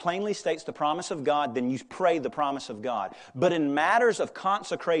of God plainly states the promise of God, then you pray the promise of God. But in matters of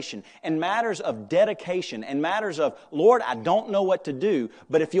consecration, in matters of dedication, in matters of, Lord, I don't know what to do,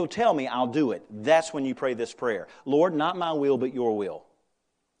 but if You'll tell me, I'll do it. That's when you pray this prayer. Lord, not my will, but Your will.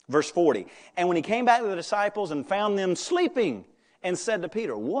 Verse 40, and when He came back to the disciples and found them sleeping, and said to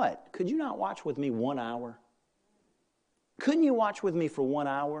Peter, what? Could you not watch with me 1 hour? Couldn't you watch with me for 1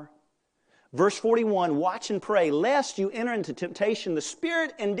 hour? Verse 41, watch and pray, lest you enter into temptation. The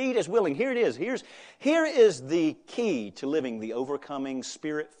spirit indeed is willing. Here it is. Here is the key to living the overcoming,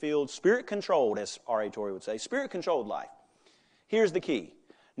 spirit-filled, spirit-controlled, as R.A. Torrey would say, spirit-controlled life. Here's the key.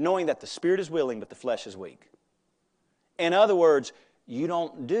 Knowing that the spirit is willing, but the flesh is weak. In other words, you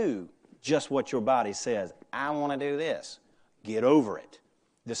don't do just what your body says. I want to do this. Get over it.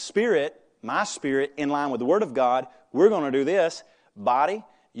 The spirit, my spirit, in line with the Word of God, we're going to do this. Body,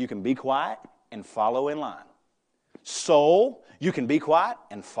 you can be quiet and follow in line. Soul, you can be quiet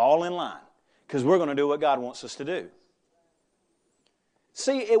and fall in line. Because we're going to do what God wants us to do.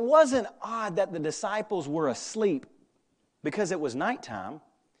 See, it wasn't odd that the disciples were asleep because it was nighttime.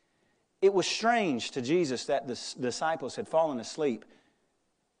 It was strange to Jesus that the disciples had fallen asleep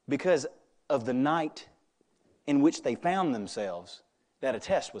because of the night in which they found themselves that a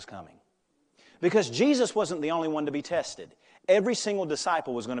test was coming. Because Jesus wasn't the only one to be tested. Every single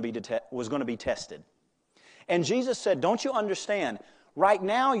disciple was going to be tested. And Jesus said, don't you understand? Right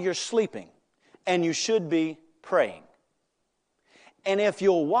now you're sleeping and you should be praying. And if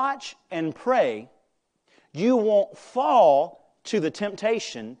you'll watch and pray, you won't fall to the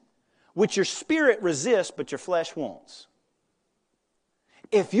temptation which your spirit resists but your flesh wants.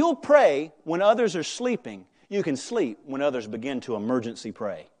 If you'll pray when others are sleeping, you can sleep when others begin to emergency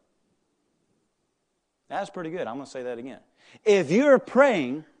pray. That's pretty good. I'm going to say that again. If you're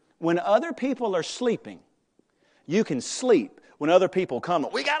praying when other people are sleeping, you can sleep when other people come.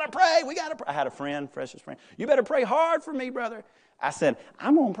 We got to pray. I had a friend, freshest friend. You better pray hard for me, brother. I said,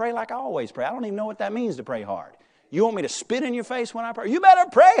 I'm going to pray like I always pray. I don't even know what that means to pray hard. You want me to spit in your face when I pray? You better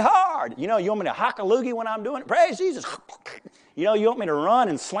pray hard. You want me to hock a loogie when I'm doing it? Praise Jesus. You want me to run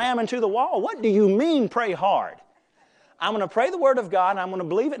and slam into the wall? What do you mean pray hard? I'm going to pray the Word of God, and I'm going to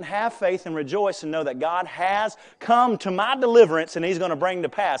believe it and have faith and rejoice and know that God has come to my deliverance and He's going to bring to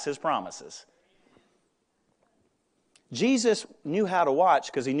pass His promises. Jesus knew how to watch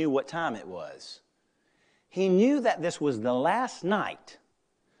because He knew what time it was. He knew that this was the last night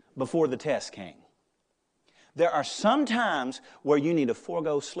before the test came. There are some times where you need to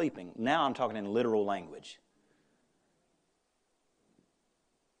forego sleeping. Now I'm talking in literal language.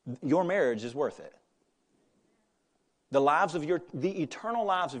 Your marriage is worth it. The eternal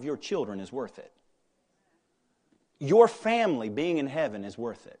lives of your children is worth it. Your family being in heaven is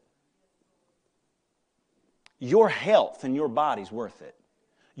worth it. Your health and your body's worth it.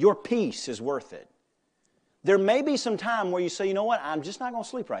 Your peace is worth it. There may be some time where you say, you know what, I'm just not going to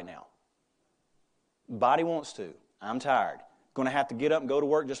sleep right now. Body wants to. I'm tired. Going to have to get up and go to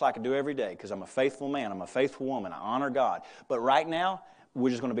work just like I do every day because I'm a faithful man. I'm a faithful woman. I honor God. But right now, we're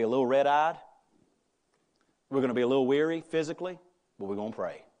just going to be a little red-eyed. We're going to be a little weary physically, but we're going to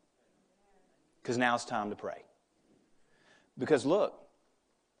pray. Because now it's time to pray. Because look,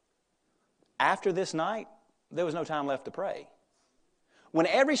 after this night, there was no time left to pray. When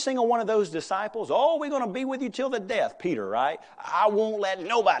every single one of those disciples, we're going to be with you till the death, Peter, right? I won't let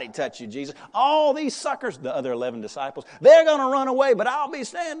nobody touch you, Jesus. All these suckers, the other 11 disciples, they're going to run away, but I'll be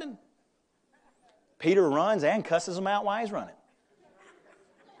standing. Peter runs and cusses them out while he's running.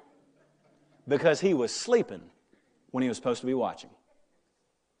 Because he was sleeping when he was supposed to be watching.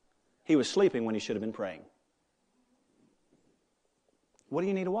 He was sleeping when he should have been praying. What do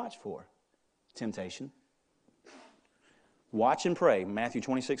you need to watch for? Temptation. Watch and pray, Matthew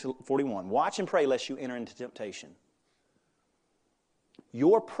 26:41. Watch and pray lest you enter into temptation.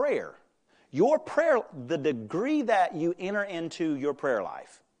 Your prayer, the degree that you enter into your prayer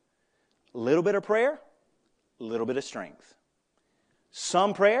life. A little bit of prayer, a little bit of strength.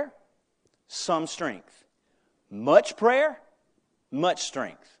 Some prayer, some strength. Much prayer, much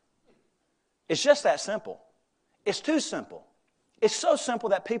strength. It's just that simple. It's too simple. It's so simple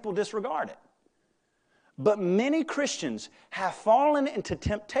that people disregard it. But many Christians have fallen into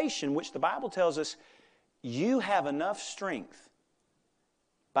temptation, which the Bible tells us you have enough strength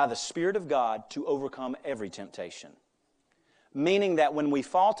by the Spirit of God to overcome every temptation. Meaning that when we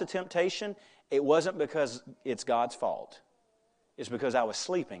fall to temptation, it wasn't because it's God's fault. It's because I was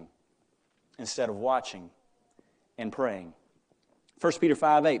sleeping instead of watching and praying. 1 Peter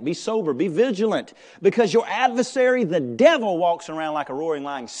 5:8, be sober, be vigilant, because your adversary, the devil, walks around like a roaring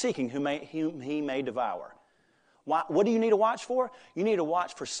lion, seeking whom he may devour. What do you need to watch for? You need to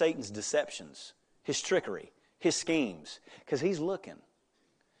watch for Satan's deceptions, his trickery, his schemes, because he's looking.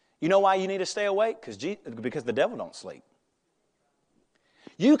 You know why you need to stay awake? Because the devil don't sleep.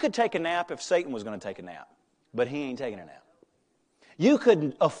 You could take a nap if Satan was going to take a nap, but he ain't taking a nap. You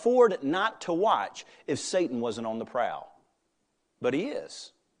could afford not to watch if Satan wasn't on the prowl. But he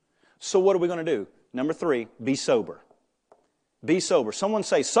is. So what are we going to do? Number 3, be sober. Be sober. Someone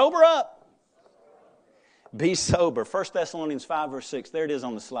say, sober up. Be sober. 1 Thessalonians 5 verse 6. There it is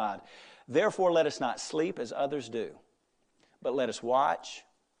on the slide. Therefore let us not sleep as others do, but let us watch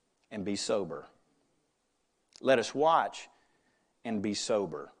and be sober. Let us watch and be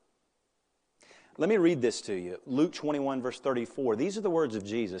sober. Let me read this to you. Luke 21 verse 34. These are the words of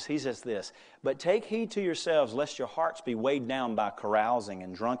Jesus. He says this, but take heed to yourselves lest your hearts be weighed down by carousing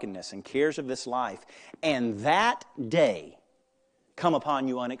and drunkenness and cares of this life, and that day come upon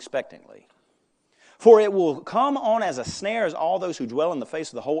you unexpectedly. For it will come on as a snare as all those who dwell in the face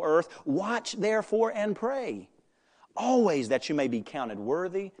of the whole earth. Watch therefore and pray, always that you may be counted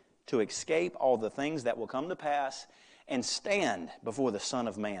worthy to escape all the things that will come to pass and stand before the Son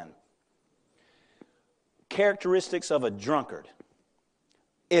of Man. Characteristics of a drunkard.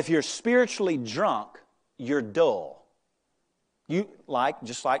 If you're spiritually drunk, you're dull.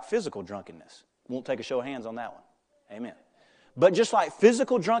 Just like physical drunkenness. Won't take a show of hands on that one. Amen. But just like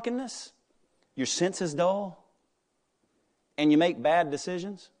physical drunkenness, your sense is dull, and you make bad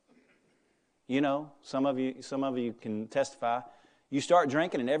decisions. You know, some of you can testify. You start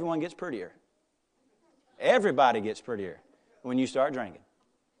drinking and everyone gets prettier. Everybody gets prettier when you start drinking.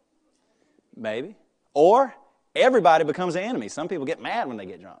 Maybe. Or everybody becomes an enemy. Some people get mad when they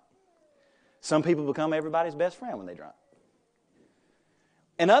get drunk. Some people become everybody's best friend when they're drunk.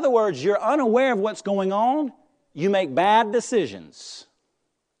 In other words, you're unaware of what's going on. You make bad decisions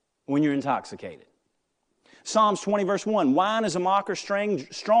when you're intoxicated. Psalms 20 verse 1, wine is a mocker,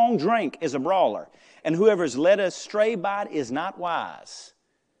 strong drink is a brawler, and whoever is led astray by it is not wise.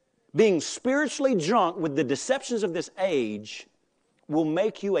 Being spiritually drunk with the deceptions of this age will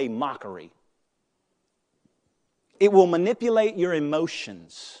make you a mockery. It will manipulate your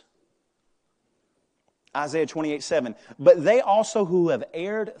emotions. Isaiah 28:7. But they also who have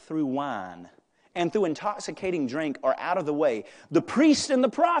erred through wine and through intoxicating drink are out of the way. The priest and the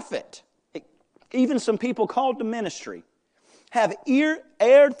prophet, even some people called to ministry, have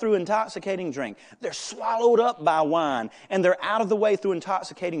erred through intoxicating drink. They're swallowed up by wine, and they're out of the way through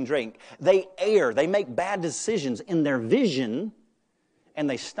intoxicating drink. They err. They make bad decisions in their vision, and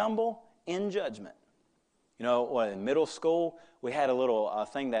they stumble in judgment. You know, in middle school, we had a little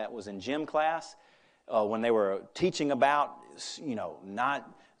thing that was in gym class when they were teaching about, not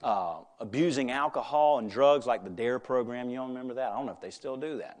abusing alcohol and drugs, like the DARE program. You don't remember that? I don't know if they still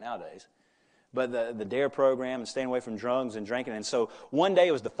do that nowadays. But the DARE program and staying away from drugs and drinking. And so one day,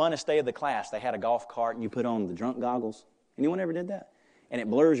 it was the funnest day of the class. They had a golf cart, and you put on the drunk goggles. Anyone ever did that? And it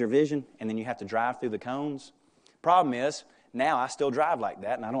blurs your vision, and then you have to drive through the cones. Problem is, now I still drive like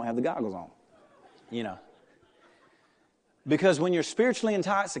that, and I don't have the goggles on. Because when you're spiritually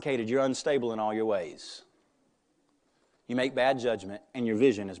intoxicated, you're unstable in all your ways. You make bad judgment, and your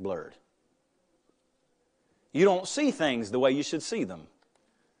vision is blurred. You don't see things the way you should see them,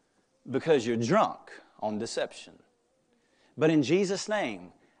 because you're drunk on deception. But in Jesus'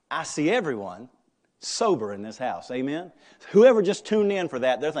 name, I see everyone sober in this house. Amen? Whoever just tuned in for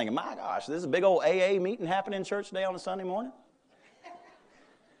that, they're thinking, my gosh, this is a big old AA meeting happening in church today on a Sunday morning.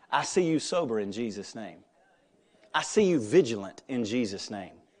 I see you sober in Jesus' name. I see you vigilant in Jesus'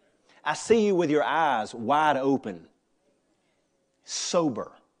 name. I see you with your eyes wide open,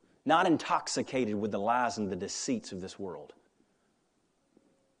 sober, not intoxicated with the lies and the deceits of this world.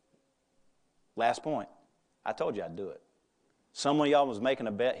 Last point. I told you I'd do it. Someone of y'all was making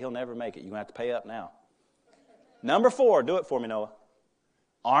a bet, he'll never make it. You're going to have to pay up now. Number 4, do it for me, Noah.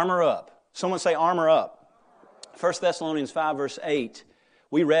 Armor up. Someone say armor up. 1 Thessalonians 5 verse 8.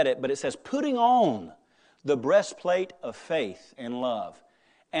 We read it, but it says, putting on the breastplate of faith and love,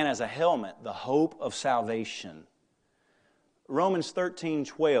 and as a helmet, the hope of salvation. Romans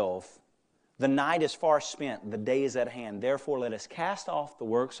 13:12. The night is far spent, the day is at hand. Therefore, let us cast off the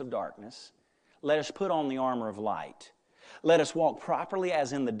works of darkness. Let us put on the armor of light. Let us walk properly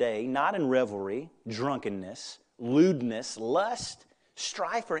as in the day, not in revelry, drunkenness, lewdness, lust,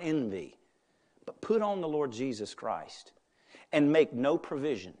 strife, or envy, but put on the Lord Jesus Christ and make no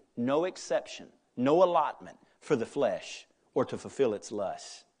provision, no exception, no allotment for the flesh or to fulfill its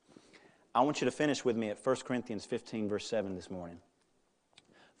lusts. I want you to finish with me at 1 Corinthians 15, verse 7 this morning.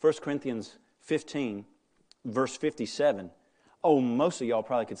 1 Corinthians 15, verse 57. Oh, most of y'all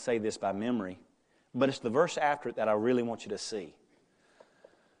probably could say this by memory, but it's the verse after it that I really want you to see.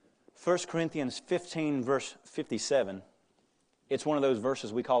 1 Corinthians 15, verse 57. It's one of those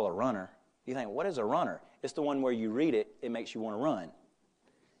verses we call a runner. You think, what is a runner? It's the one where you read it, it makes you want to run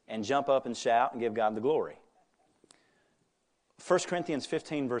and jump up and shout and give God the glory. 1 Corinthians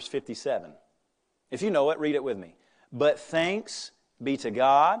 15, verse 57. If you know it, read it with me. But thanks be to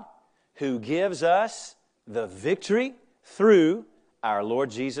God who gives us the victory through our Lord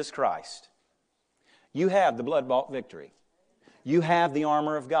Jesus Christ. You have the blood-bought victory. You have the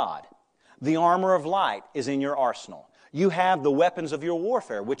armor of God. The armor of light is in your arsenal. You have the weapons of your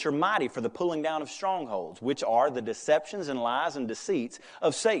warfare, which are mighty for the pulling down of strongholds, which are the deceptions and lies and deceits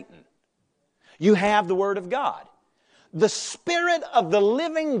of Satan. You have the Word of God. The Spirit of the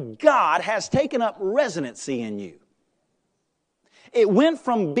living God has taken up residency in you. It went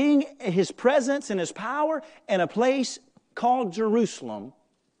from being His presence and His power in a place called Jerusalem,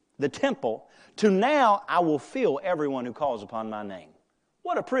 the temple, to now I will fill everyone who calls upon my name.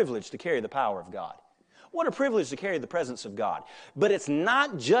 What a privilege to carry the power of God. What a privilege to carry the presence of God. But it's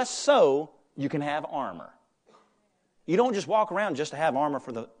not just so you can have armor. You don't just walk around just to have armor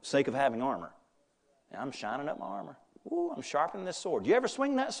for the sake of having armor. Now, I'm shining up my armor. Ooh, I'm sharpening this sword. Do you ever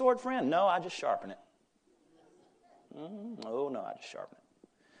swing that sword, friend? No, I just sharpen it. Oh, no, I just sharpen it.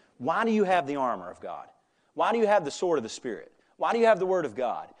 Why do you have the armor of God? Why do you have the sword of the Spirit? Why do you have the Word of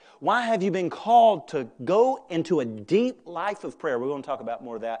God? Why have you been called to go into a deep life of prayer? We're going to talk about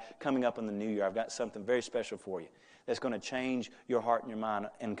more of that coming up in the new year. I've got something very special for you that's going to change your heart and your mind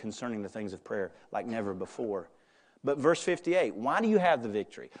and concerning the things of prayer like never before. But verse 58, why do you have the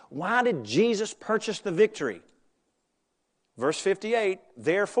victory? Why did Jesus purchase the victory? Verse 58,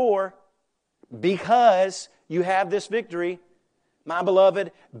 therefore, because you have this victory, my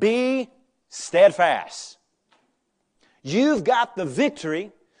beloved, be steadfast. You've got the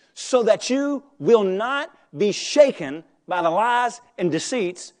victory, so that you will not be shaken by the lies and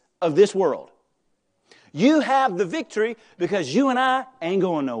deceits of this world. You have the victory because you and I ain't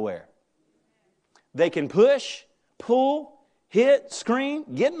going nowhere. They can push, pull, hit, scream,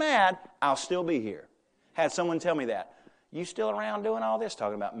 get mad. I'll still be here. Had someone tell me that. You still around doing all this,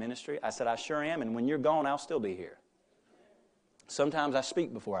 talking about ministry? I said, I sure am, and when you're gone, I'll still be here. Sometimes I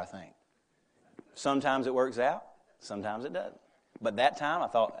speak before I think. Sometimes it works out, sometimes it doesn't. But that time I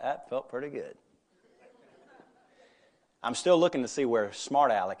thought, that felt pretty good. I'm still looking to see where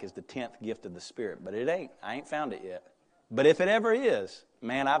smart aleck is the 10th gift of the Spirit, but it ain't. I ain't found it yet. But if it ever is,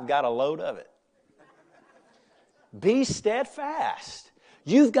 man, I've got a load of it. Be steadfast.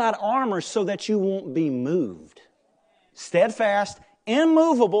 You've got armor so that you won't be moved. Steadfast,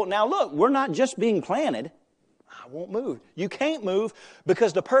 immovable. Now look, we're not just being planted. I won't move. You can't move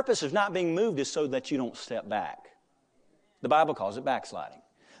because the purpose of not being moved is so that you don't step back. The Bible calls it backsliding.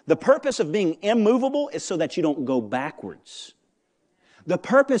 The purpose of being immovable is so that you don't go backwards. The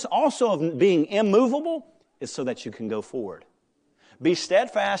purpose also of being immovable is so that you can go forward. Be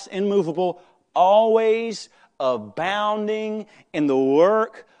steadfast, immovable, always abounding in the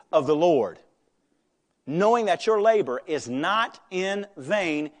work of the Lord, knowing that your labor is not in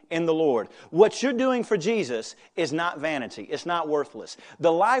vain in the Lord. What you're doing for Jesus is not vanity. It's not worthless.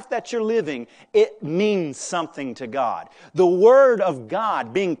 The life that you're living, it means something to God. The Word of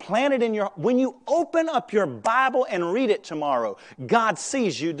God being planted in your... When you open up your Bible and read it tomorrow, God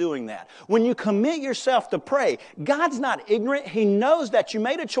sees you doing that. When you commit yourself to pray, God's not ignorant. He knows that you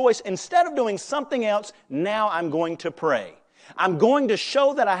made a choice. Instead of doing something else, now I'm going to pray. I'm going to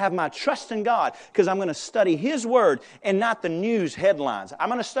show that I have my trust in God because I'm going to study His Word and not the news headlines. I'm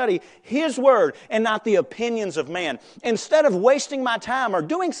going to study His Word and not the opinions of man. Instead of wasting my time or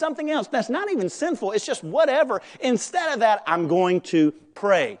doing something else that's not even sinful, it's just whatever. Instead of that, I'm going to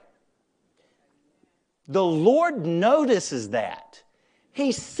pray. The Lord notices that.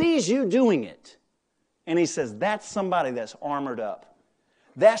 He sees you doing it. And He says, that's somebody that's armored up.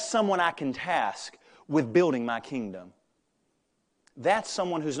 That's someone I can task with building my kingdom. That's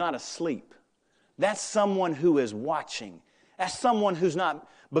someone who's not asleep. That's someone who is watching. That's someone who's not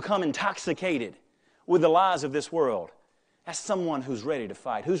become intoxicated with the lies of this world. That's someone who's ready to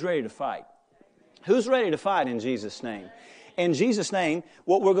fight. Who's ready to fight? Who's ready to fight in Jesus' name? In Jesus' name,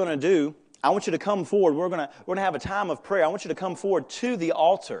 what we're going to do, I want you to come forward. We're going to have a time of prayer. I want you to come forward to the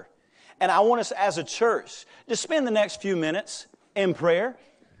altar. And I want us as a church to spend the next few minutes in prayer.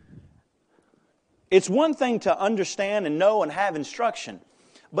 It's one thing to understand and know and have instruction,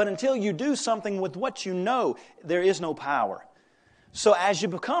 but until you do something with what you know, there is no power. So as you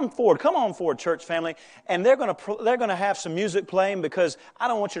come forward, come on forward, church family, and they're going to have some music playing because I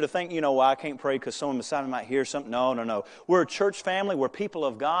don't want you to think, well, I can't pray because someone beside me might hear something. No. We're a church family. We're people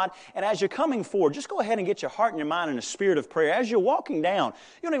of God. And as you're coming forward, just go ahead and get your heart and your mind in a spirit of prayer. As you're walking down,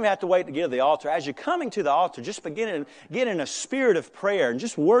 you don't even have to wait to get to the altar. As you're coming to the altar, just begin and get in a spirit of prayer and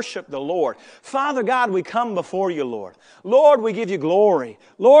just worship the Lord. Father God, we come before you, Lord. Lord, we give you glory.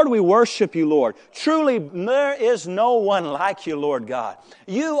 Lord, we worship you, Lord. Truly, there is no one like you, Lord God.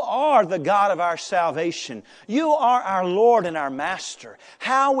 You are the God of our salvation. You are our Lord and our Master.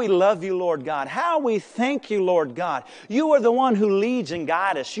 How we love you, Lord God. How we thank you, Lord God. You are the one who leads and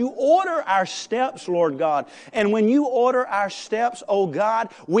guides us. You order our steps, Lord God. And when you order our steps, oh God,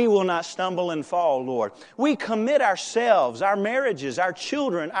 we will not stumble and fall, Lord. We commit ourselves, our marriages, our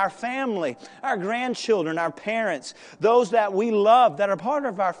children, our family, our grandchildren, our parents, those that we love that are part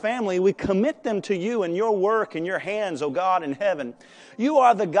of our family. We commit them to you and your work and your hands, oh God, in heaven. You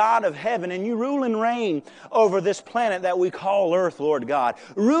are the God of heaven, and you rule and reign over this planet that we call earth, Lord God.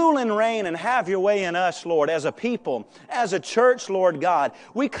 Rule and reign and have your way in us, Lord, as a people, as a church, Lord God.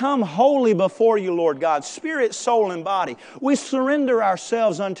 We come wholly before you, Lord God, spirit, soul, and body. We surrender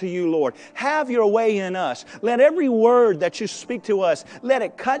ourselves unto you, Lord. Have your way in us. Let every word that you speak to us, let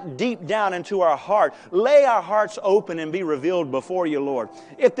it cut deep down into our heart. Lay our hearts open and be revealed before you, Lord.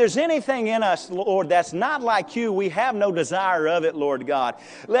 If there's anything in us, Lord, that's not like you, we have no desire of it, Lord God.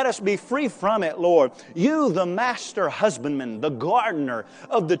 Let us be free from it, Lord. You, the master husbandman, the gardener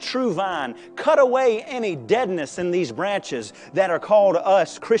of the true vine, cut away any deadness in these branches that are called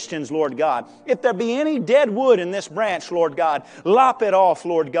us Christians, Lord God. If there be any dead wood in this branch, Lord God, lop it off,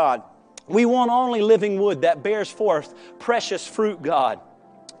 Lord God. We want only living wood that bears forth precious fruit, God.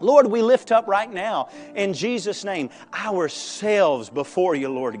 Lord, we lift up right now, in Jesus' name, ourselves before you,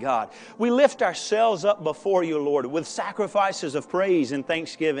 Lord God. We lift ourselves up before you, Lord, with sacrifices of praise and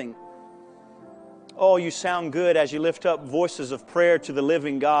thanksgiving. Oh, you sound good as you lift up voices of prayer to the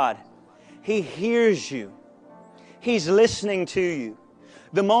living God. He hears you. He's listening to you.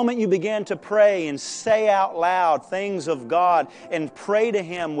 The moment you begin to pray and say out loud things of God and pray to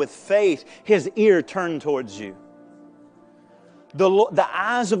Him with faith, His ear turned towards you. The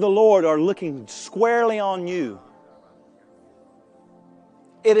eyes of the Lord are looking squarely on you.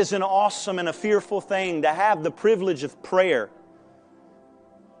 It is an awesome and a fearful thing to have the privilege of prayer.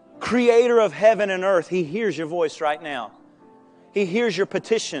 Creator of heaven and earth, He hears your voice right now. He hears your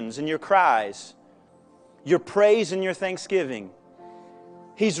petitions and your cries, your praise and your thanksgiving.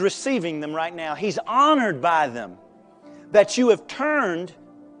 He's receiving them right now. He's honored by them. That you have turned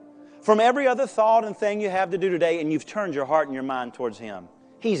from every other thought and thing you have to do today, and you've turned your heart and your mind towards Him.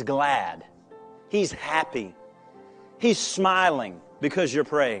 He's glad. He's happy. He's smiling because you're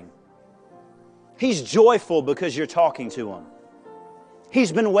praying. He's joyful because you're talking to Him.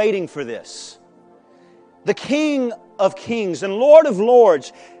 He's been waiting for this. The King of Kings and Lord of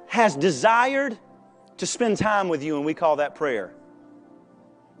Lords has desired to spend time with you, and we call that prayer.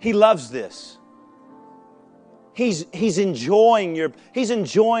 He loves this. He's enjoying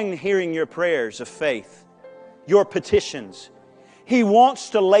hearing your prayers of faith, your petitions. He wants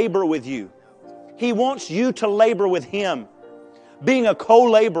to labor with you. He wants you to labor with Him, being a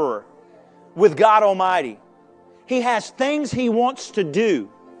co-laborer with God Almighty. He has things He wants to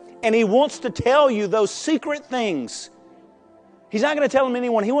do, and He wants to tell you those secret things. He's not going to tell them to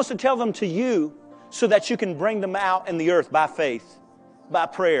anyone. He wants to tell them to you so that you can bring them out in the earth by faith, by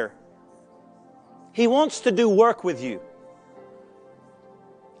prayer. He wants to do work with you.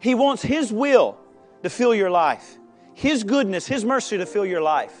 He wants His will to fill your life. His goodness, His mercy to fill your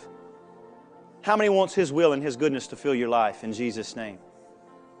life. How many wants His will and His goodness to fill your life in Jesus' name?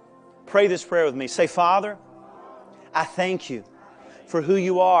 Pray this prayer with me. Say, Father, I thank You for who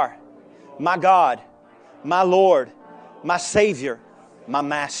You are. My God, my Lord, my Savior, my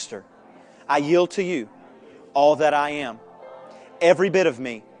Master. I yield to You all that I am. Every bit of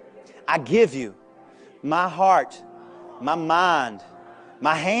me. I give You my heart, my mind,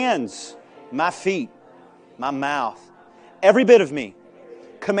 my hands, my feet, my mouth. Every bit of me.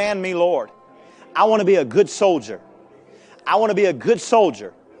 Command me, Lord. I want to be a good soldier. I want to be a good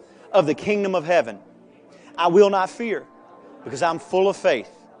soldier of the kingdom of heaven. I will not fear because I'm full of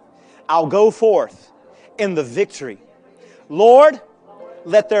faith. I'll go forth in the victory. Lord,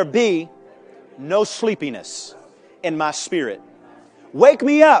 let there be no sleepiness in my spirit. Wake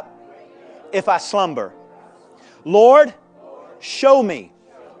me up if I slumber. Lord, show me,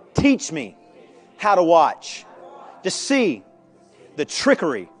 teach me how to watch, to see the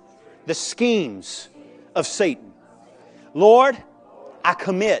trickery, the schemes of Satan. Lord, I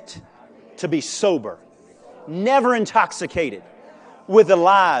commit to be sober, never intoxicated with the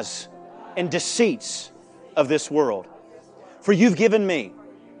lies and deceits of this world. For You've given me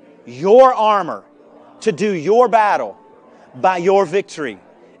Your armor to do Your battle by Your victory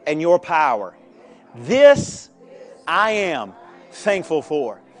and Your power. This I am thankful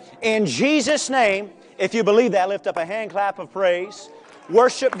for. In Jesus' name, if you believe that, lift up a hand clap of praise.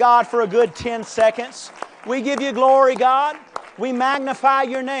 Worship God for a good 10 seconds. We give You glory, God. We magnify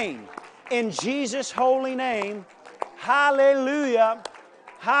Your name. In Jesus' holy name, hallelujah,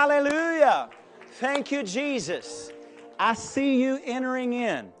 hallelujah. Thank You, Jesus. I see You entering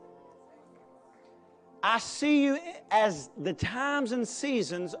in. I see you as the times and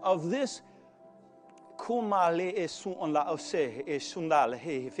seasons of this.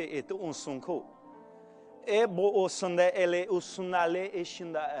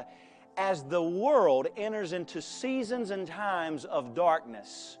 As the world enters into seasons and times of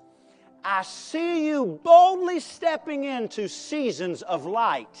darkness, I see you boldly stepping into seasons of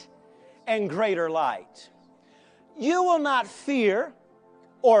light and greater light. You will not fear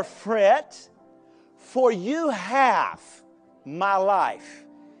or fret, for You have my life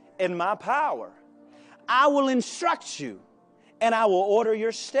and my power. I will instruct you, and I will order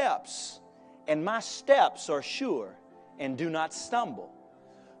your steps, and my steps are sure and do not stumble,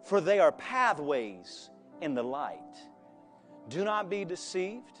 for they are pathways in the light. Do not be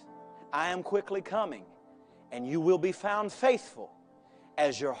deceived. I am quickly coming, and you will be found faithful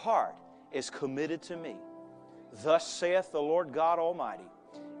as your heart is committed to me. Thus saith the Lord God Almighty.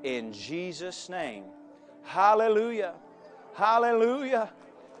 In Jesus' name, hallelujah, hallelujah.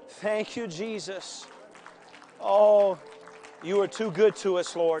 Thank You, Jesus. Oh, You are too good to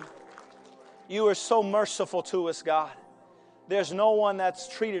us, Lord. You are so merciful to us, God. There's no one that's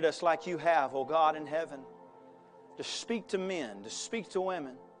treated us like You have, oh God in heaven. To speak to men, to speak to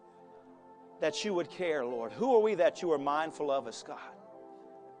women, that You would care, Lord. Who are we that You are mindful of us, God?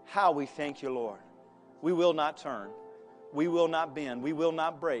 How we thank You, Lord. We will not turn. We will not bend. We will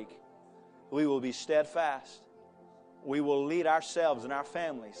not break. We will be steadfast. we will lead ourselves and our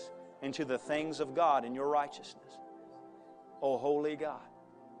families into the things of God and your righteousness. Oh, holy God,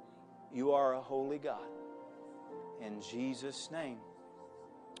 you are a holy God. In Jesus' name.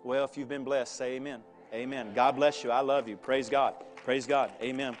 Well, if you've been blessed, say amen. Amen. God bless you. I love you. Praise God. Praise God.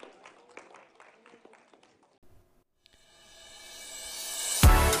 Amen.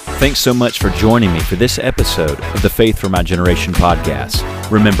 Thanks so much for joining me for this episode of the Faith for My Generation podcast.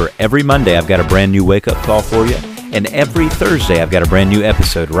 Remember, every Monday I've got a brand new wake-up call for you, and every Thursday I've got a brand new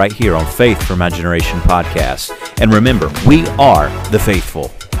episode right here on Faith for My Generation podcast. And remember, we are the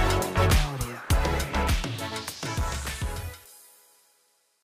faithful.